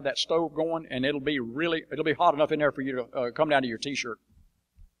 they'll have that stove going, and it'll be hot enough in there for you to come down to your T-shirt.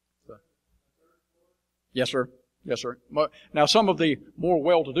 So. Yes, sir. Yes, sir. Now, some of the more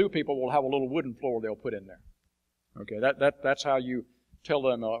well-to-do people will have a little wooden floor they'll put in there. Okay, that's how you tell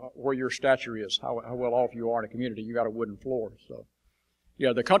them where your stature is, how well off you are in a community. You got a wooden floor. So,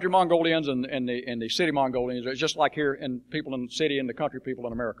 yeah, the country Mongolians and the city Mongolians, it's just like here, and people in the city and the country people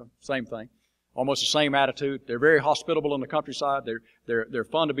in America, same thing. Almost the same attitude. They're very hospitable in the countryside. They're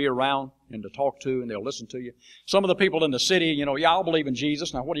fun to be around and to talk to, and they'll listen to you. Some of the people in the city, yeah, I'll believe in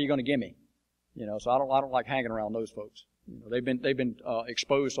Jesus. Now, what are you going to give me? So I don't like hanging around those folks. They've been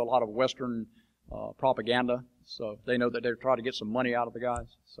exposed to a lot of Western propaganda, so they know that they're trying to get some money out of the guys.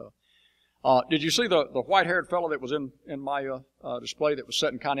 So, did you see the white-haired fellow that was in my display that was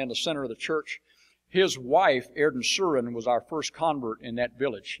sitting kind of in the center of the church? His wife, Erden Surin, was our first convert in that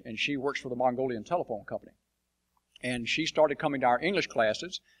village, and she works for the Mongolian telephone company. And she started coming to our English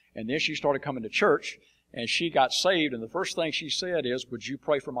classes, and then she started coming to church, and she got saved, and the first thing she said is, "Would you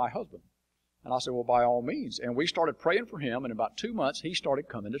pray for my husband?" And I said, "Well, by all means." And we started praying for him, and in about 2 months, he started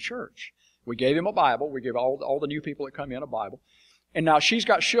coming to church. We gave him a Bible. We gave all the new people that come in a Bible. And now she's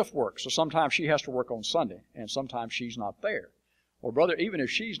got shift work, so sometimes she has to work on Sunday, and sometimes she's not there. Well, brother, even if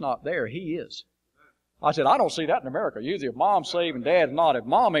she's not there, he is. I said, I don't see that in America. Usually if mom's saved and dad's not, if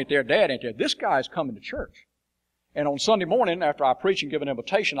mom ain't there, dad ain't there, this guy's coming to church. And on Sunday morning, after I preach and give an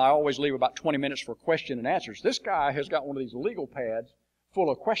invitation, I always leave about 20 minutes for question and answers. This guy has got one of these legal pads full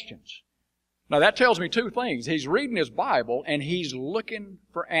of questions. Now that tells me 2 things. He's reading his Bible and he's looking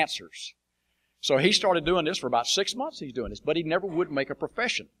for answers. So he started doing this for about 6 months. He's doing this, but he never would make a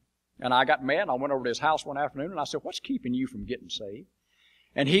profession. And I got mad and I went over to his house one afternoon and I said, "What's keeping you from getting saved?"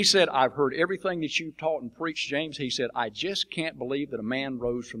 And he said, "I've heard everything that you've taught and preached, James." He said, "I just can't believe that a man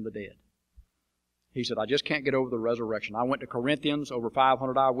rose from the dead." He said, "I just can't get over the resurrection." I went to Corinthians, over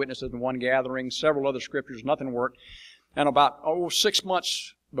 500 eyewitnesses in one gathering, several other scriptures, nothing worked. And about 6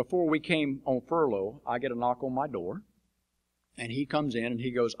 months before we came on furlough, I get a knock on my door. And he comes in and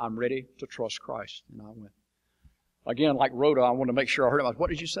he goes, "I'm ready to trust Christ." And I went, again, like Rhoda, I wanted to make sure I heard him. I said, "What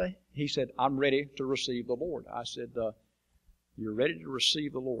did you say?" He said, "I'm ready to receive the Lord." I said, "You're ready to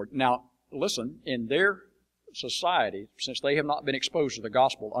receive the Lord." Now, listen, in their society, since they have not been exposed to the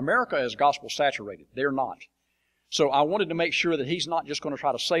gospel, America is gospel saturated. They're not. So I wanted to make sure that he's not just going to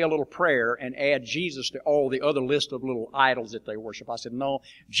try to say a little prayer and add Jesus to all the other list of little idols that they worship. I said, no,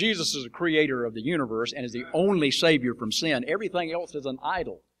 Jesus is the creator of the universe and is the only Savior from sin. Everything else is an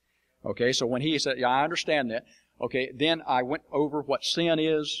idol. Okay, so when he said, "Yeah, I understand that." Okay, then I went over what sin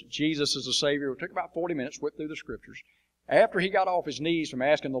is. Jesus is the Savior. It took about 40 minutes, went through the scriptures. After he got off his knees from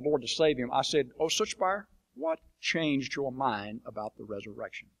asking the Lord to save him, I said, "Oh, Suchbar, what changed your mind about the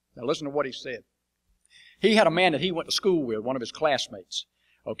resurrection?" Now listen to what he said. He had a man that he went to school with, one of his classmates,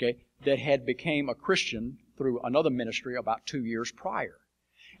 okay, that had became a Christian through another ministry about 2 years prior.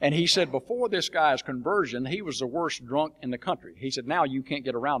 And he said before this guy's conversion, he was the worst drunk in the country. He said now you can't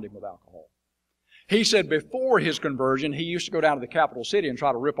get around him with alcohol. He said before his conversion, he used to go down to the capital city and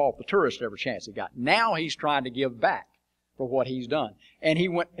try to rip off the tourists every chance he got. Now he's trying to give back for what he's done. And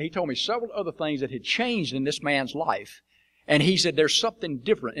he told me several other things that had changed in this man's life. And he said there's something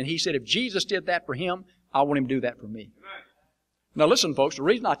different. And he said if Jesus did that for him, I want him to do that for me. Now listen, folks, the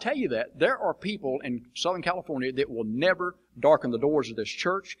reason I tell you that, there are people in Southern California that will never darken the doors of this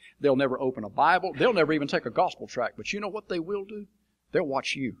church. They'll never open a Bible. They'll never even take a gospel tract. But you know what they will do? They'll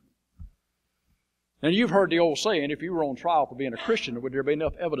watch you. And you've heard the old saying, if you were on trial for being a Christian, would there be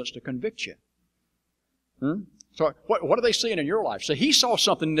enough evidence to convict you? So what are they seeing in your life? So he saw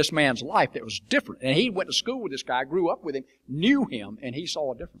something in this man's life that was different. And he went to school with this guy, grew up with him, knew him, and he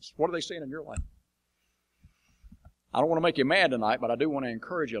saw a difference. What are they seeing in your life? I don't want to make you mad tonight, but I do want to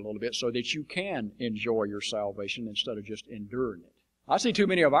encourage you a little bit so that you can enjoy your salvation instead of just enduring it. I see too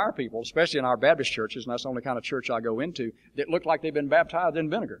many of our people, especially in our Baptist churches, and that's the only kind of church I go into, that look like they've been baptized in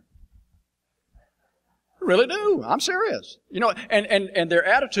vinegar. I really do. I'm serious. You know, and their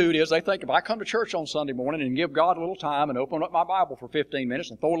attitude is they think if I come to church on Sunday morning and give God a little time and open up my Bible for 15 minutes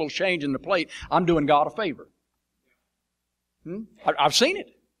and throw a little change in the plate, I'm doing God a favor. I've seen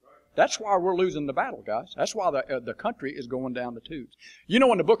it. That's why we're losing the battle, guys. That's why the country is going down the tubes. You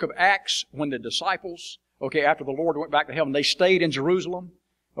know, in the book of Acts, when the disciples, okay, after the Lord went back to heaven, they stayed in Jerusalem.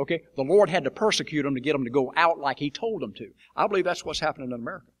 Okay, the Lord had to persecute them to get them to go out like He told them to. I believe that's what's happening in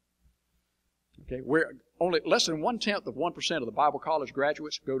America. Okay, we're only less than 1/10 of 1% of the Bible college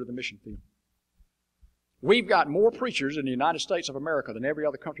graduates go to the mission field. We've got more preachers in the United States of America than every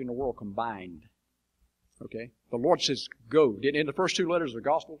other country in the world combined. Okay, the Lord says go. In the first two letters of the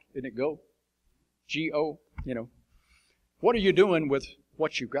gospel, didn't it go? G-O. You know, what are you doing with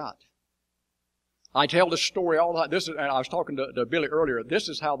what you got? I tell this story all the time. And I was talking to Billy earlier. This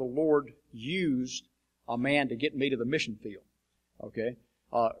is how the Lord used a man to get me to the mission field. Okay,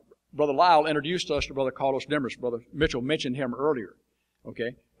 Brother Lyle introduced us to Brother Carlos Demers. Brother Mitchell mentioned him earlier.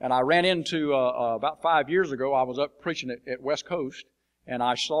 Okay, and I ran into about 5 years ago. I was up preaching at West Coast, and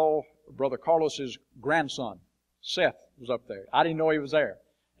I saw Brother Carlos's grandson, Seth, was up there. I didn't know he was there,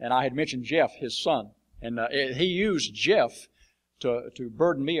 and I had mentioned Jeff, his son, and he used Jeff to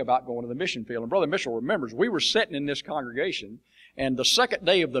burden me about going to the mission field. And Brother Mitchell remembers, we were sitting in this congregation, and the second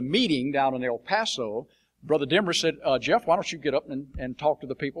day of the meeting down in El Paso, Brother Demers said, Jeff, why don't you get up and talk to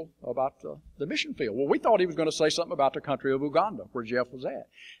the people about the mission field? Well, we thought he was going to say something about the country of Uganda, where Jeff was at.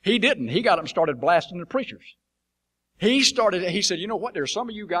 He didn't. He got up and started blasting the preachers. He said, you know what, there's some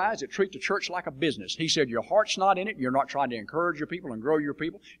of you guys that treat the church like a business. He said, your heart's not in it. You're not trying to encourage your people and grow your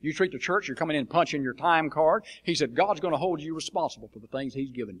people. You treat the church, you're coming in punching your time card. He said, God's going to hold you responsible for the things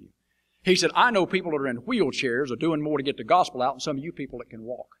He's given you. He said, I know people that are in wheelchairs are doing more to get the gospel out than some of you people that can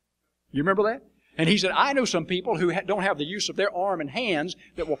walk. You remember that? And he said, I know some people who don't have the use of their arm and hands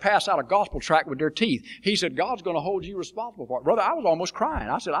that will pass out a gospel tract with their teeth. He said, God's going to hold you responsible for it. Brother, I was almost crying.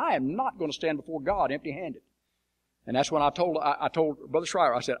 I said, I am not going to stand before God empty-handed. And that's when I told Brother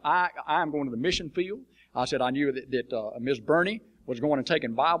Schreier, I said, I am going to the mission field. I said, I knew that Miss Bernie was going and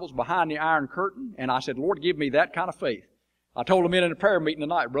taking Bibles behind the Iron Curtain. And I said, Lord, give me that kind of faith. I told him in a prayer meeting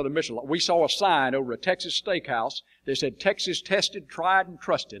tonight, Brother Mitchell, we saw a sign over a Texas steakhouse that said, Texas tested, tried, and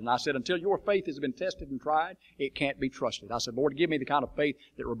trusted. And I said, until your faith has been tested and tried, it can't be trusted. I said, Lord, give me the kind of faith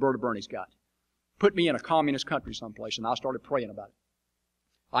that Roberta Bernie's got. Put me in a communist country someplace. And I started praying about it.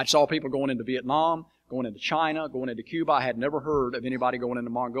 I saw people going into Vietnam, going into China, going into Cuba. I had never heard of anybody going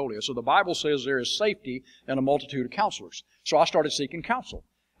into Mongolia. So the Bible says there is safety in a multitude of counselors. So I started seeking counsel.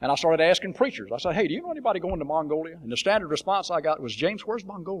 And I started asking preachers. I said, hey, do you know anybody going to Mongolia? And the standard response I got was, James, where's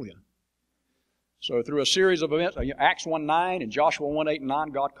Mongolia? So through a series of events, Acts 1:9 and Joshua 1:8 and 9,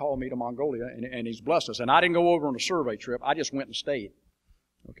 God called me to Mongolia, and He's blessed us. And I didn't go over on a survey trip. I just went and stayed.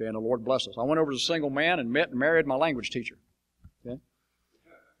 Okay, and the Lord blessed us. I went over as a single man and met and married my language teacher. Okay?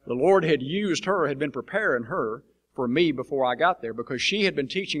 The Lord had used her, had been preparing her for me before I got there, because she had been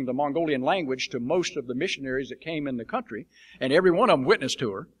teaching the Mongolian language to most of the missionaries that came in the country, and every one of them witnessed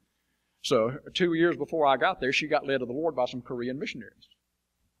to her. So 2 years before I got there, she got led to the Lord by some Korean missionaries.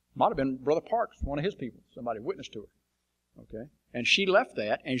 Might have been Brother Parks, one of his people. Somebody witnessed to her. Okay? And she left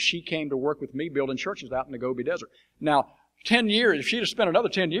that, and she came to work with me building churches out in the Gobi Desert. Now, 10 years, if she'd have spent another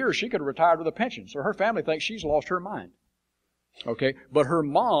 10 years, she could have retired with a pension. So her family thinks she's lost her mind. Okay? But her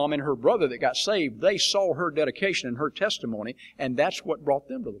mom and her brother that got saved, they saw her dedication and her testimony, and that's what brought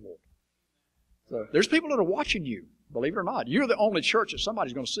them to the Lord. So there's people that are watching you, believe it or not. You're the only church that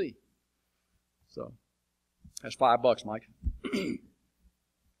somebody's going to see. So that's $5, Mike.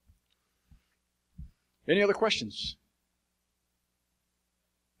 Any other questions?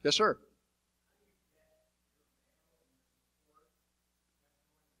 Yes, sir.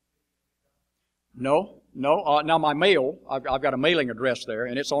 No. Now my mail, I've got a mailing address there,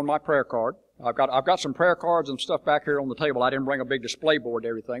 and it's on my prayer card. I've got some prayer cards and stuff back here on the table. I didn't bring a big display board and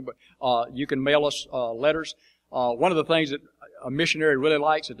everything, but you can mail us letters. One of the things that a missionary really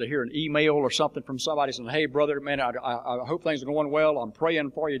likes is to hear an email or something from somebody saying, hey, brother, man, I hope things are going well. I'm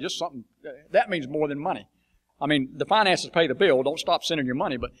praying for you. Just something. That means more than money. I mean, the finances pay the bill. Don't stop sending your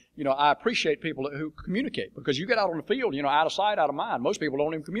money. But, I appreciate people who communicate, because you get out on the field, out of sight, out of mind. Most people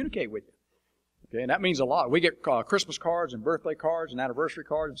don't even communicate with you. Okay, and that means a lot. We get Christmas cards and birthday cards and anniversary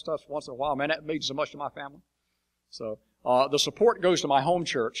cards and stuff once in a while. Man, that means so much to my family. So the support goes to my home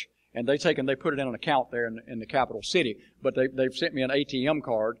church, and they put it in an account there in the capital city. But they've sent me an ATM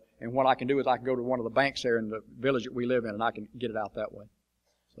card, and what I can do is I can go to one of the banks there in the village that we live in, and I can get it out that way.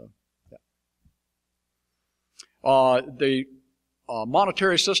 So, yeah. The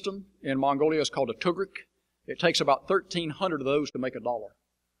monetary system in Mongolia is called a tugrik. It takes about 1,300 of those to make $1.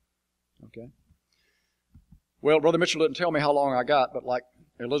 Okay. Well, Brother Mitchell didn't tell me how long I got, but like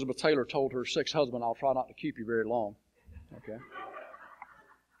Elizabeth Taylor told her sixth husband, I'll try not to keep you very long. Okay.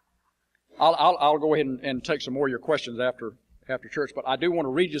 I'll go ahead and take some more of your questions after church, but I do want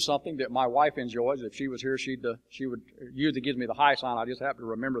to read you something that my wife enjoys. If she was here, she would usually give me the high sign. I just happen to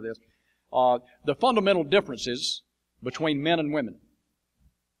remember this. The fundamental differences between men and women.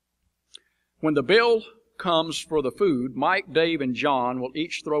 When the bill comes for the food, Mike, Dave, and John will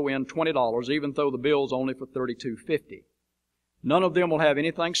each throw in $20, even though the bill's only for $32.50. None of them will have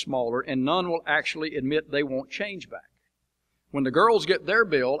anything smaller, and none will actually admit they want change back. When the girls get their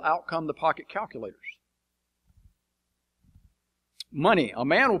bill, out come the pocket calculators. Money. A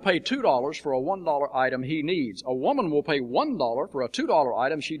man will pay $2 for a $1 item he needs. A woman will pay $1 for a $2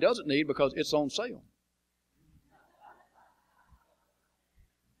 item she doesn't need because it's on sale.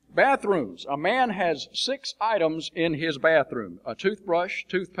 Bathrooms. A man has 6 items in his bathroom: a toothbrush,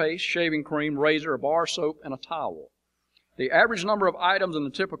 toothpaste, shaving cream, razor, a bar soap, and a towel. The average number of items in the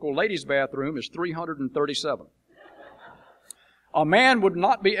typical ladies' bathroom is 337. A man would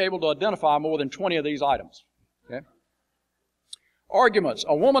not be able to identify more than 20 of these items. Okay? Arguments.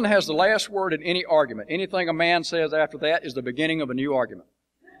 A woman has the last word in any argument. Anything a man says after that is the beginning of a new argument.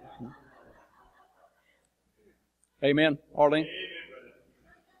 Amen, Arlene?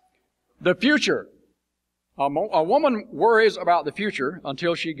 The future. A woman worries about the future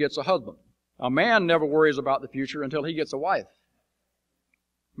until she gets a husband. A man never worries about the future until he gets a wife.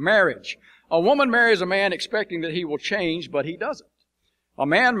 Marriage. A woman marries a man expecting that he will change, but he doesn't. A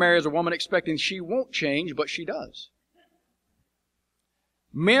man marries a woman expecting she won't change, but she does.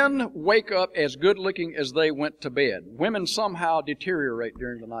 Men wake up as good looking as they went to bed. Women somehow deteriorate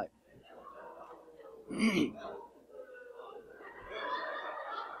during the night.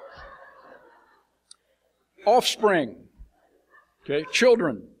 Offspring. Okay,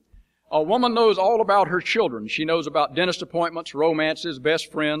 children. A woman knows all about her children. She knows about dentist appointments, romances, best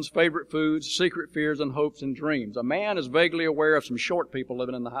friends, favorite foods, secret fears, and hopes and dreams. A man is vaguely aware of some short people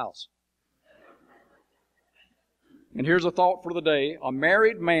living in the house. And here's a thought for the day. A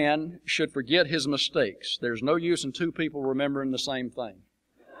married man should forget his mistakes. There's no use in 2 people remembering the same thing.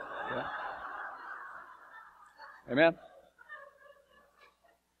 Okay? Amen?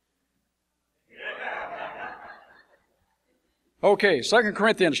 Okay, 2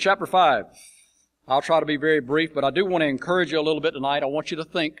 Corinthians chapter 5. I'll try to be very brief, but I do want to encourage you a little bit tonight. I want you to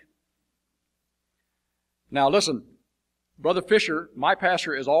think. Now listen, Brother Fisher, my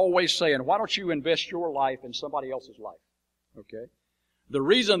pastor, is always saying, why don't you invest your life in somebody else's life? Okay? The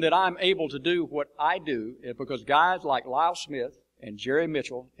reason that I'm able to do what I do is because guys like Lyle Smith and Jerry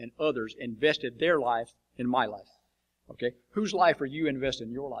Mitchell and others invested their life in my life. Okay? Whose life are you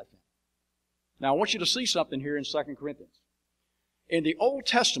investing your life in? Now I want you to see something here in 2 Corinthians. In the Old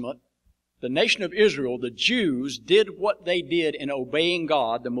Testament, the nation of Israel, the Jews, did what they did in obeying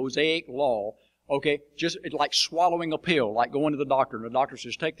God, the Mosaic law, okay, just like swallowing a pill, like going to the doctor, and the doctor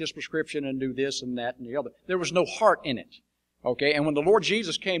says, take this prescription and do this and that and the other. There was no heart in it, okay? And when the Lord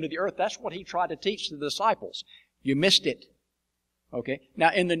Jesus came to the earth, that's what He tried to teach the disciples. You missed it, okay?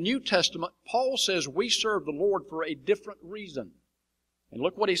 Now, in the New Testament, Paul says we serve the Lord for a different reason. And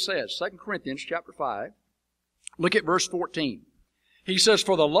look what he says, 2 Corinthians chapter 5. Look at verse 14. He says,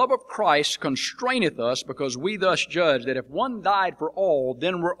 for the love of Christ constraineth us, because we thus judge that if one died for all,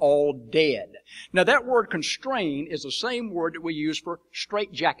 then we're all dead. Now that word constrain is the same word that we use for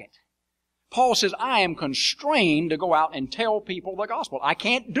straitjacket. Paul says, I am constrained to go out and tell people the gospel. I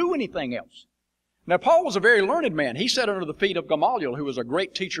can't do anything else. Now Paul was a very learned man. He sat under the feet of Gamaliel, who was a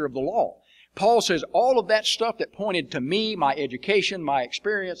great teacher of the law. Paul says all of that stuff that pointed to me, my education, my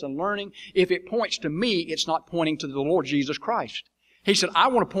experience and learning, if it points to me, it's not pointing to the Lord Jesus Christ. He said, I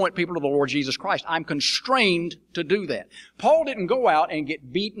want to point people to the Lord Jesus Christ. I'm constrained to do that. Paul didn't go out and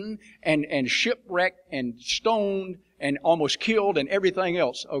get beaten and shipwrecked and stoned and almost killed and everything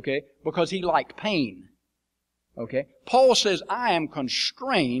else, okay, because he liked pain. Okay? Paul says, I am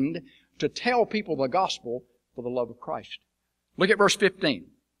constrained to tell people the gospel for the love of Christ. Look at verse 15.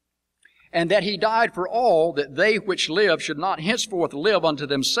 And that He died for all, that they which live should not henceforth live unto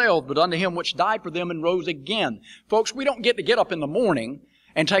themselves, but unto Him which died for them and rose again. Folks, we don't get to get up in the morning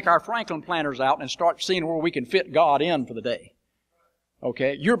and take our Franklin planners out and start seeing where we can fit God in for the day.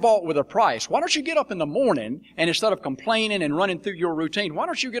 Okay? You're bought with a price. Why don't you get up in the morning and instead of complaining and running through your routine, why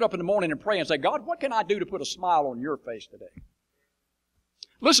don't you get up in the morning and pray and say, God, what can I do to put a smile on your face today?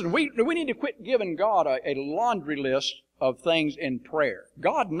 Listen, we need to quit giving God a laundry list of things in prayer.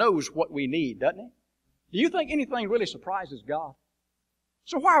 God knows what we need, doesn't He? Do you think anything really surprises God?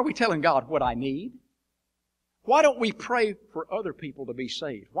 So why are we telling God what I need? Why don't we pray for other people to be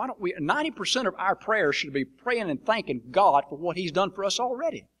saved? Why don't we, 90% of our prayers should be praying and thanking God for what He's done for us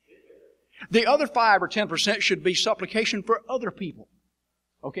already. The other 5 or 10% should be supplication for other people.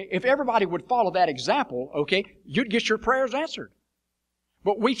 Okay? If everybody would follow that example, okay, you'd get your prayers answered.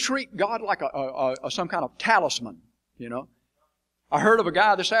 But we treat God like some kind of talisman, you know. I heard of a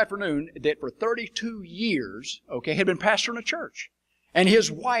guy this afternoon that for 32 years, okay, had been pastoring a church. And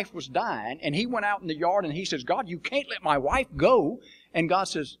his wife was dying, and he went out in the yard and he says, God, you can't let my wife go. And God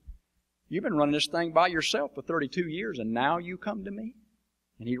says, you've been running this thing by yourself for 32 years, and now you come to me?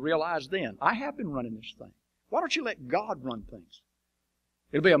 And he realized then, I have been running this thing. Why don't you let God run things?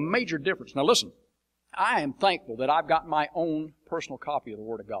 It'll be a major difference. Now listen, I am thankful that I've got my own personal copy of the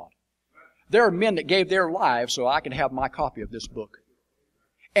Word of God. There are men that gave their lives so I can have my copy of this book.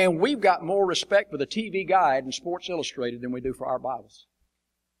 And we've got more respect for the TV Guide and Sports Illustrated than we do for our Bibles.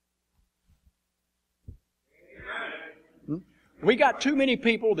 We got too many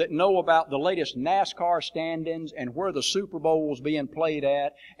people that know about the latest NASCAR stand-ins and where the Super Bowl is being played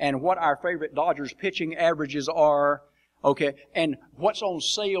at and what our favorite Dodgers pitching averages are, okay, and what's on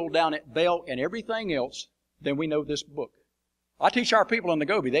sale down at Belk and everything else than we know this book. I teach our people in the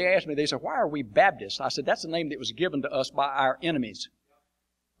Gobi. They ask me, they say, why are we Baptists? I said, that's the name that was given to us by our enemies.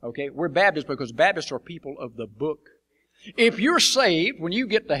 Okay, we're Baptists because Baptists are people of the book. If you're saved, when you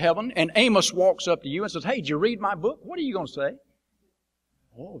get to heaven and Amos walks up to you and says, hey, did you read my book? What are you going to say?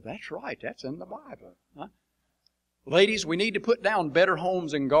 Oh, that's right. That's in the Bible. Huh? Ladies, we need to put down Better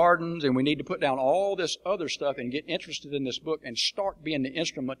Homes and Gardens, and we need to put down all this other stuff and get interested in this book and start being the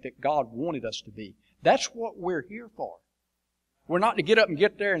instrument that God wanted us to be. That's what we're here for. We're not to get up and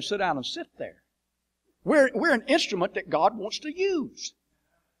get there and sit down and sit there. We're an instrument that God wants to use.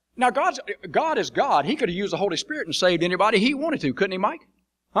 Now, God is God. He could have used the Holy Spirit and saved anybody He wanted to, couldn't He, Mike?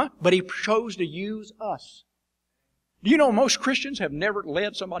 Huh? But He chose to use us. Do you know most Christians have never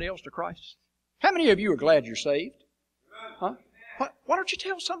led somebody else to Christ? How many of you are glad you're saved? Huh? Why don't you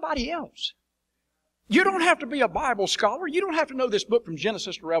tell somebody else? You don't have to be a Bible scholar. You don't have to know this book from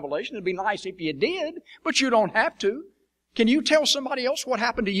Genesis to Revelation. It'd be nice if you did, but you don't have to. Can you tell somebody else what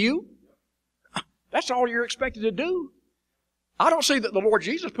happened to you? That's all you're expected to do. I don't see that the Lord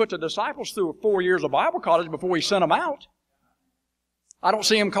Jesus put the disciples through 4 years of Bible college before He sent them out. I don't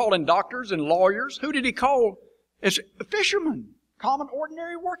see Him calling doctors and lawyers. Who did He call? It's fishermen, common,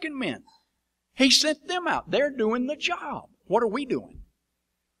 ordinary working men. He sent them out. They're doing the job. What are we doing?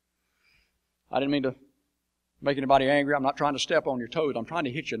 I didn't mean to make anybody angry. I'm not trying to step on your toes. I'm trying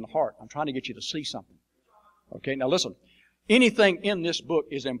to hit you in the heart. I'm trying to get you to see something. Okay, now listen. Anything in this book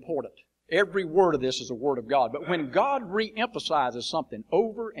is important. Every word of this is a word of God. But when God re-emphasizes something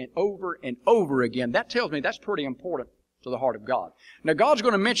over and over and over again, that tells me that's pretty important to the heart of God. Now, God's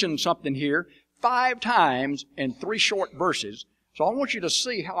going to mention something here 5 times in 3 short verses. So I want you to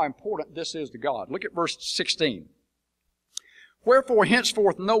see how important this is to God. Look at verse 16. Wherefore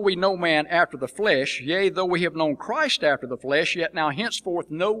henceforth know we no man after the flesh, yea, though we have known Christ after the flesh, yet now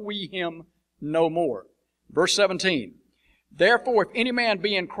henceforth know we Him no more. Verse 17. Therefore, if any man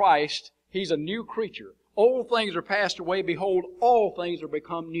be in Christ, he's a new creature. Old things are passed away. Behold, all things are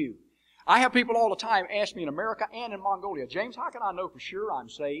become new. I have people all the time ask me in America and in Mongolia, James, how can I know for sure I'm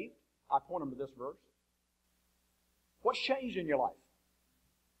saved? I point them to this verse. What's changed in your life?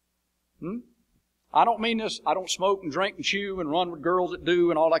 I don't mean this, I don't smoke and drink and chew and run with girls that do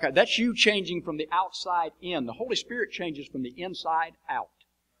and all that kind of. That's you changing from the outside in. The Holy Spirit changes from the inside out.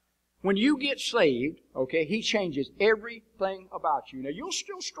 When you get saved, okay, He changes everything about you. Now, you'll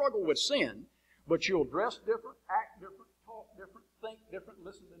still struggle with sin, but you'll dress different, act different, talk different, think different,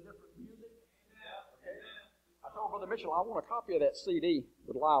 listen to different music. Okay? I told Brother Mitchell, I want a copy of that CD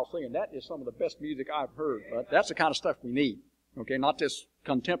with Lyle singing. That is some of the best music I've heard. But that's the kind of stuff we need, okay? Not this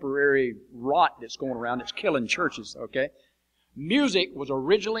contemporary rot that's going around that's killing churches, okay? Music was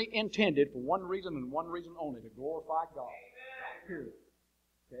originally intended for one reason and one reason only, to glorify God. Period.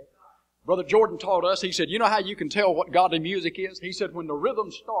 Okay? Brother Jordan taught us, he said, you know how you can tell what godly music is? He said, when the rhythm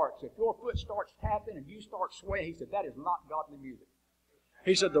starts, if your foot starts tapping and you start swaying, he said, that is not godly music.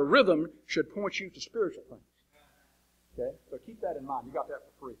 He said, the rhythm should point you to spiritual things. Okay? So keep that in mind. You got that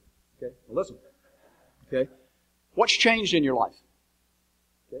for free. Okay? Now listen. Okay? What's changed in your life?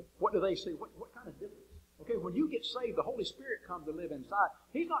 Okay? What do they see? What kind of difference? Okay, when you get saved, the Holy Spirit comes to live inside.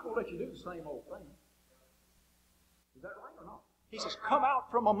 He's not going to let you do the same old thing. Is that right or not? He says, come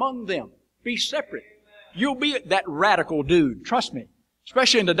out from among them. Be separate. You'll be that radical dude. Trust me.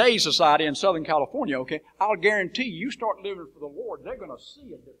 Especially in today's society in Southern California, okay? I'll guarantee you start living for the Lord, they're going to see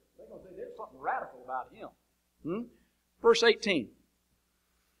a difference. They're going to say there's something radical about Him. Verse 18.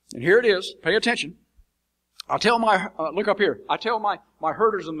 And here it is. Pay attention. I'll tell my, look up here. I tell my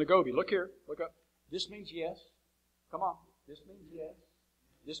herders in the Gobi, look here, look up. This means yes. Come on. This means yes.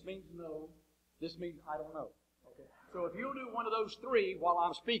 This means no. This means I don't know. Okay. So if you'll do one of those 3 while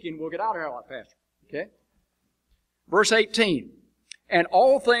I'm speaking, we'll get out of here a lot faster. Okay? Verse 18. And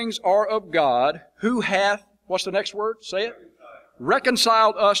all things are of God, who hath, what's the next word? Say it.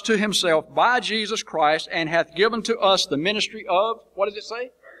 reconciled us to himself by Jesus Christ, and hath given to us the ministry of, what does it say?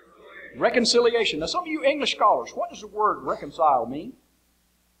 Reconciliation. Now some of you English scholars, what does the word reconcile mean?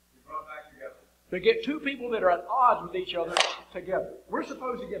 To get two people that are at odds with each other together. We're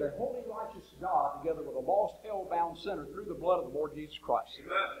supposed to get a holy, righteous God together with a lost, hell-bound sinner through the blood of the Lord Jesus Christ.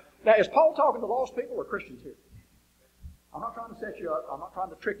 Now, is Paul talking to lost people or Christians here? I'm not trying to set you up. I'm not trying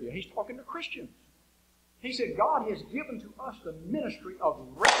to trick you. He's talking to Christians. He said God has given to us the ministry of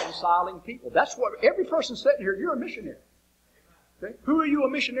reconciling people. That's what every person sitting here, you're a missionary. Okay? Who are you a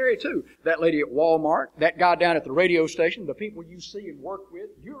missionary to? That lady at Walmart, that guy down at the radio station, the people you see and work with,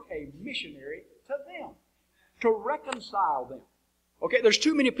 you're a missionary to them, to reconcile them. Okay, there's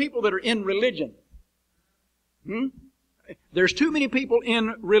too many people that are in religion. There's too many people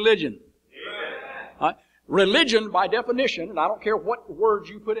in religion. Religion, by definition, and I don't care what words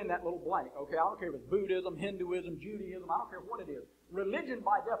you put in that little blank, okay? I don't care if it's Buddhism, Hinduism, Judaism, I don't care what it is. Religion,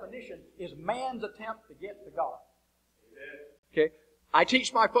 by definition, is man's attempt to get to God. Okay? I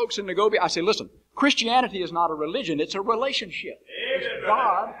teach my folks in Nagobi, I say, listen, Christianity is not a religion, it's a relationship. It's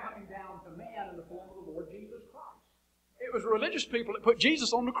God coming down to man in the form of the Lord Jesus Christ. It was religious people that put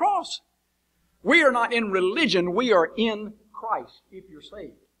Jesus on the cross. We are not in religion, we are in Christ, if you're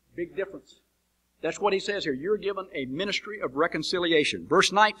saved. Big difference. That's what he says here. You're given a ministry of reconciliation.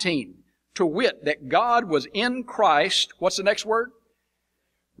 Verse 19, to wit, that God was in Christ, what's the next word?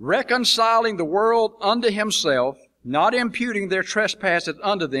 Reconciling the world unto himself, not imputing their trespasses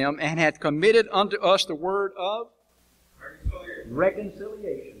unto them, and hath committed unto us the word of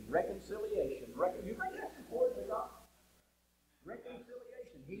reconciliation. Reconciliation. You think that's important to God? Reconciliation.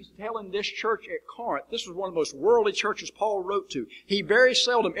 He's telling this church at Corinth, this was one of the most worldly churches Paul wrote to. He very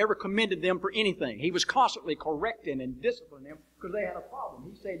seldom ever commended them for anything. He was constantly correcting and disciplining them because they had a problem.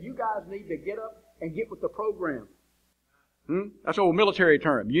 He said, you guys need to get up and get with the program. That's an old military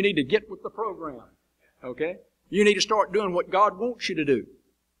term. You need to get with the program. Okay? You need to start doing what God wants you to do.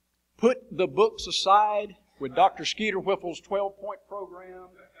 Put the books aside with Dr. Skeeter Whiffle's 12-point program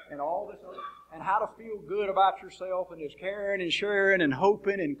and all this other, and how to feel good about yourself, and this caring and sharing and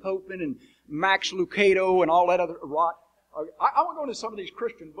hoping and coping and Max Lucado and all that other rot. I want to go into some of these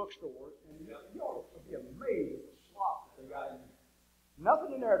Christian bookstores, and you ought to be amazed at the slop that they got in there.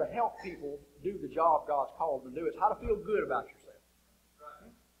 Nothing in there to help people do the job God's called them to do. It's how to feel good about yourself.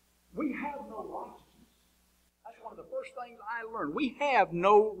 We have no righteousness. That's one of the first things I learned. We have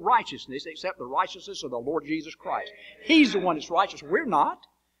no righteousness except the righteousness of the Lord Jesus Christ. He's the one that's righteous. We're not.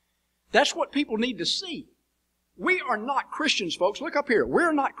 That's what people need to see. We are not Christians, folks. Look up here.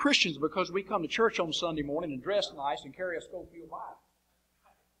 We're not Christians because we come to church on Sunday morning and dress nice and carry a Schofield Bible.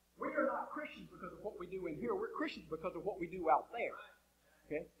 We are not Christians because of what we do in here. We're Christians because of what we do out there.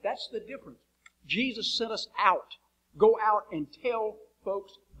 Okay? That's the difference. Jesus sent us out. Go out and tell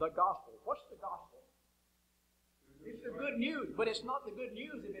folks the gospel. What's the gospel? It's the good news, but it's not the good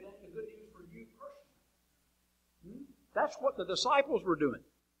news if it ain't the good news for you personally. That's what the disciples were doing.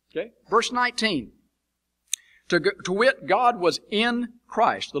 Okay? Verse 19. To wit, God was in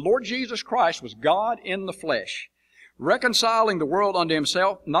Christ. The Lord Jesus Christ was God in the flesh, reconciling the world unto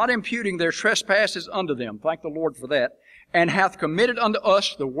himself, not imputing their trespasses unto them. Thank the Lord for that. And hath committed unto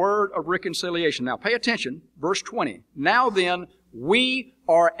us the word of reconciliation. Now pay attention. Verse 20. Now then, we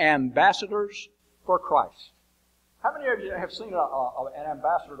are ambassadors for Christ. How many of you have seen an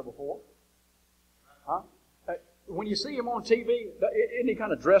ambassador before? Huh? When you see him on TV, isn't he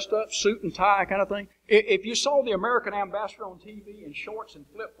kind of dressed up, suit and tie kind of thing? If you saw the American ambassador on TV in shorts and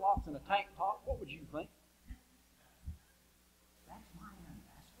flip-flops and a tank top, what would you think? That's my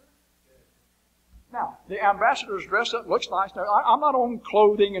ambassador? Now, the ambassador's dressed up, looks nice. Now, I'm not on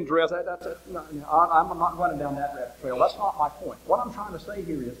clothing and dress. I'm not running down that rabbit trail. That's not my point. What I'm trying to say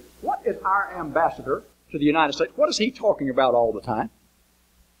here is, what is our ambassador to the United States? What is he talking about all the time?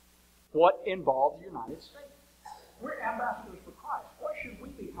 What involves the United States? We're ambassadors for Christ. What should we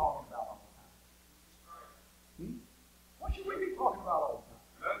be talking about all the time? What should we be talking about all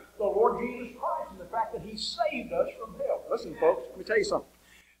the time? The Lord Jesus Christ and the fact that He saved us from hell. Listen, folks, let me tell you something.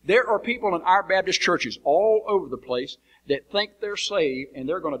 There are people in our Baptist churches all over the place that think they're saved and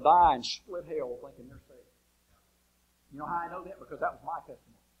they're going to die and split hell thinking they're saved. You know how I know that? Because that was my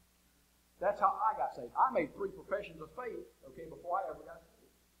testimony. That's how I got saved. I made 3 professions of faith, okay, before I ever got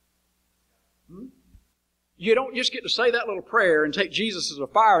saved. You don't just get to say that little prayer and take Jesus as a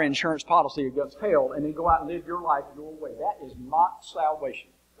fire insurance policy against hell and then go out and live your life your way. That is not salvation.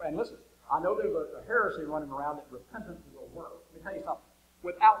 And listen, I know there's a heresy running around that repentance is a work. Let me tell you something.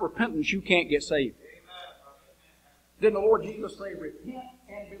 Without repentance, you can't get saved. Didn't the Lord Jesus say, repent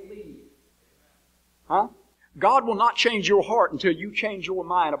and believe? Huh? God will not change your heart until you change your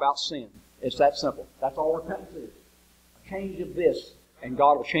mind about sin. It's that simple. That's all repentance is. A change of this, and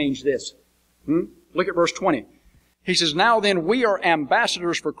God will change this. Look at verse 20. He says, now then we are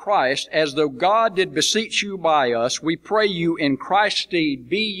ambassadors for Christ, as though God did beseech you by us. We pray you in Christ's stead,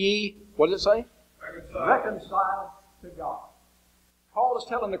 be ye, what does it say? Reconciled to God. Paul is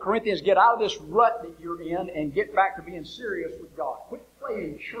telling the Corinthians, get out of this rut that you're in and get back to being serious with God. Quit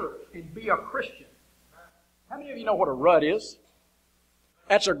playing church and be a Christian. How many of you know what a rut is?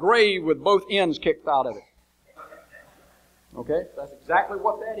 That's a grave with both ends kicked out of it. Okay? That's exactly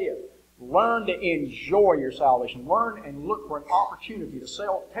what that is. Learn to enjoy your salvation. Learn and look for an opportunity to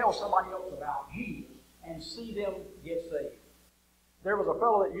tell somebody else about Jesus and see them get saved. There was a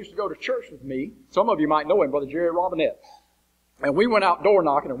fellow that used to go to church with me. Some of you might know him, Brother Jerry Robinette. And we went out door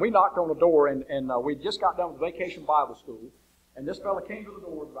knocking, and we knocked on the door, and we just got done with Vacation Bible School. And this fellow came to the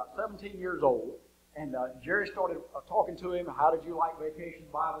door, about 17 years old, and Jerry started talking to him. How did you like Vacation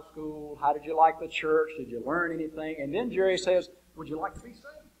Bible School? How did you like the church? Did you learn anything? And then Jerry says, would you like to be saved?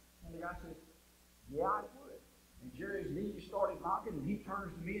 And the guy said, yeah, I would. And Jerry's knees started knocking, and he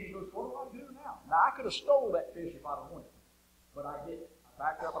turns to me and he goes, what do I do now? Now, I could have stole that fish if I'd have wanted, but I didn't. I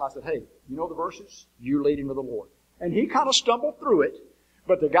backed up and I said, hey, you know the verses? You lead him to the Lord. And he kind of stumbled through it,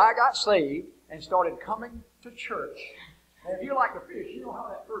 but the guy got saved and started coming to church. And if you like a fish, you know how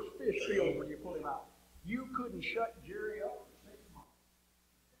that first fish feels when you pull him out. You couldn't shut Jerry up for 6 months.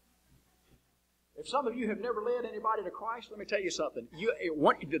 If some of you have never led anybody to Christ, let me tell you something.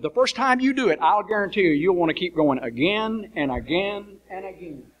 The first time you do it, I'll guarantee you'll want to keep going again and again and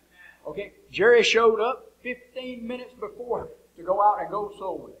again. Okay? Jerry showed up 15 minutes before to go out and go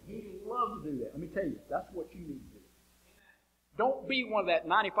soul winning. He loves to do that. Let me tell you, that's what you need to do. Don't be one of that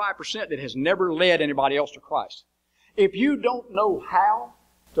 95% that has never led anybody else to Christ. If you don't know how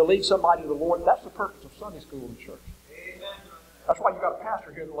to lead somebody to the Lord, that's the purpose of Sunday school in church. That's why you've got a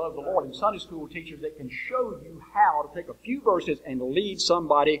pastor here that loves the Lord and Sunday school teachers that can show you how to take a few verses and lead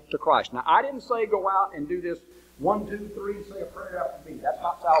somebody to Christ. Now, I didn't say go out and do this 1, 2, 3 and say a prayer after me. That's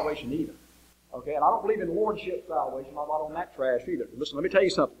not salvation either. Okay, and I don't believe in lordship salvation. I'm not on that trash either. Listen, let me tell you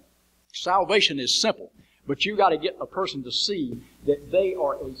something. Salvation is simple, but you got to get a person to see that they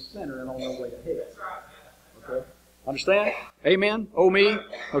are a sinner and on their way to hell. Okay, understand? Amen. Oh me.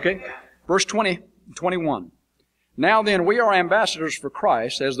 Okay. Verse 20, 21. Now then, we are ambassadors for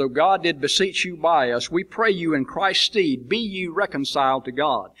Christ, as though God did beseech you by us. We pray you in Christ's stead, be ye reconciled to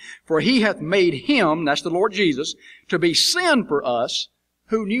God. For He hath made Him, that's the Lord Jesus, to be sin for us,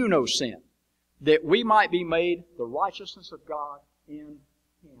 who knew no sin, that we might be made the righteousness of God in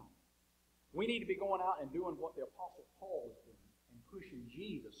Him. We need to be going out and doing what the Apostle Paul is doing, and pushing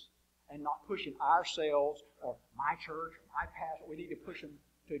Jesus, and not pushing ourselves or my church or my pastor. We need to push them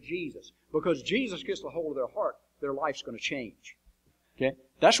to Jesus. Because Jesus gets a hold of their heart, their life's going to change. Okay?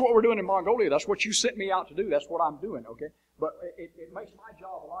 That's what we're doing in Mongolia. That's what you sent me out to do. That's what I'm doing. Okay? But it makes my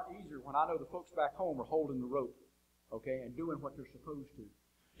job a lot easier when I know the folks back home are holding the rope. Okay? And doing what they're supposed to.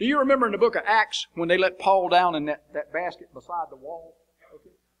 Do you remember in the book of Acts when they let Paul down in that basket beside the wall?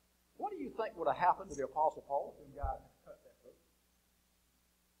 Okay? What do you think would have happened to the Apostle Paul if them guys cut that rope?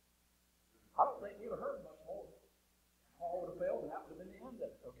 I don't think he would have heard much more. Paul would have failed, and that would have been the end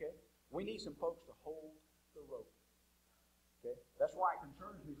of it. Okay? We need some folks to hold the rope. Okay? That's why it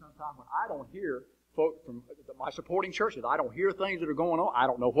concerns me sometimes when I don't hear folks from my supporting churches. I don't hear things that are going on. I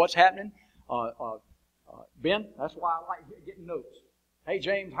don't know what's happening. Ben, that's why I like getting notes. Hey,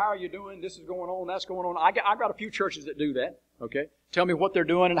 James, how are you doing? This is going on, that's going on. I've got a few churches that do that. Okay? Tell me what they're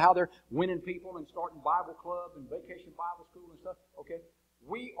doing and how they're winning people and starting Bible clubs and Vacation Bible School and stuff. Okay?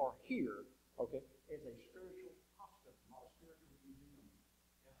 We are here, okay, as a spiritual hospital, not a spiritual museum.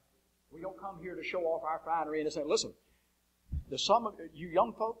 We don't come here to show off our finery and say, listen, some of you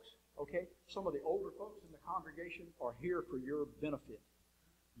young folks, okay, some of the older folks in the congregation are here for your benefit.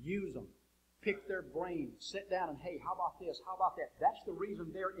 Use them. Pick their brains. Sit down and, hey, how about this? How about that? That's the reason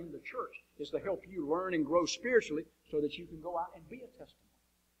they're in the church, is to help you learn and grow spiritually so that you can go out and be a testimony.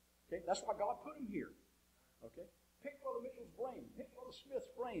 Okay? That's why God put them here. Okay? Pick Brother Mitchell's brain. Pick Brother Smith's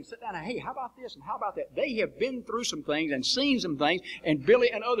brain. Sit down and, hey, how about this and how about that? They have been through some things and seen some things, and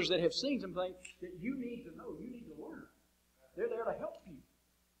Billy and others that have seen some things that you need to know. You need to learn. They're there to help you.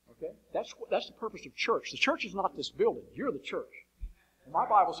 Okay? That's the purpose of church. The church is not this building. You're the church. And my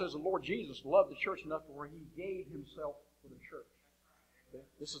Bible says the Lord Jesus loved the church enough where He gave Himself for the church. Okay?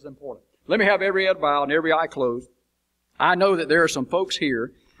 This is important. Let me have every head bowed and every eye closed. I know that there are some folks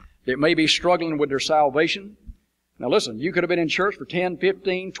here that may be struggling with their salvation. Now listen, you could have been in church for 10,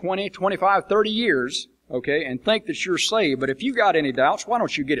 15, 20, 25, 30 years, okay, and think that you're saved. But if you got any doubts, why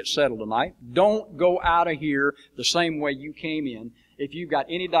don't you get it settled tonight? Don't go out of here the same way you came in if you've got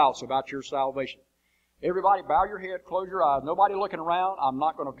any doubts about your salvation. Everybody, bow your head, close your eyes. Nobody looking around. I'm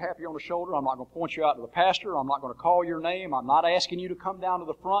not going to tap you on the shoulder. I'm not going to point you out to the pastor. I'm not going to call your name. I'm not asking you to come down to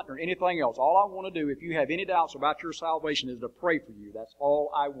the front or anything else. All I want to do, if you have any doubts about your salvation, is to pray for you. That's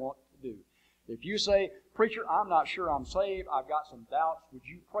all I want to do. If you say, preacher, I'm not sure I'm saved, I've got some doubts, would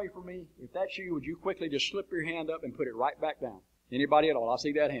you pray for me? If that's you, would you quickly just slip your hand up and put it right back down? Anybody at all? I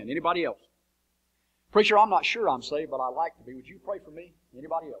see that hand. Anybody else? Preacher, I'm not sure I'm saved, but I like to be. Would you pray for me?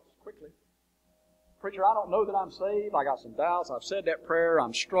 Anybody else? Quickly. Preacher, I don't know that I'm saved. I got some doubts. I've said that prayer.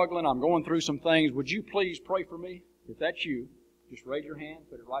 I'm struggling. I'm going through some things. Would you please pray for me? If that's you, just raise your hand,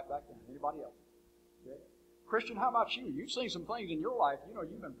 put it right back down. Anybody else? Okay. Christian, how about you? You've seen some things in your life. You know,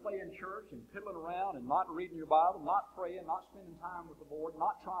 you've been playing church and piddling around and not reading your Bible, not praying, not spending time with the Lord,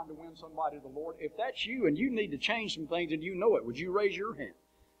 not trying to win somebody to the Lord. If that's you and you need to change some things and you know it, would you raise your hand?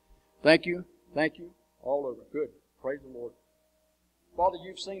 Thank you. Thank you. All over. Good. Praise the Lord. Father,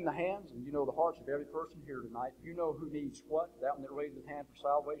 you've seen the hands and you know the hearts of every person here tonight. You know who needs what. That one that raised his hand for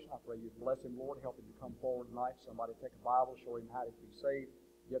salvation, I pray you bless him, Lord. Help him to come forward tonight. Somebody take a Bible, show him how to be saved.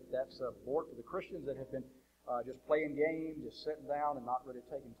 Get that settled. Lord, for the Christians that have been just playing games, just sitting down and not really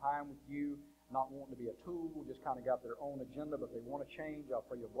taking time with you, not wanting to be a tool, just kind of got their own agenda, but they want to change. I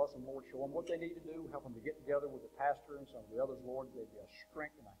pray you bless them, Lord. Show them what they need to do. Help them to get together with the pastor and some of the others, Lord. Give you a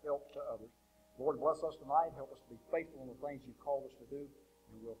strength and a help to others. Lord, bless us tonight. Help us to be faithful in the things you've called us to do.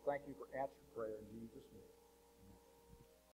 And we'll thank you for answering prayer in Jesus' name.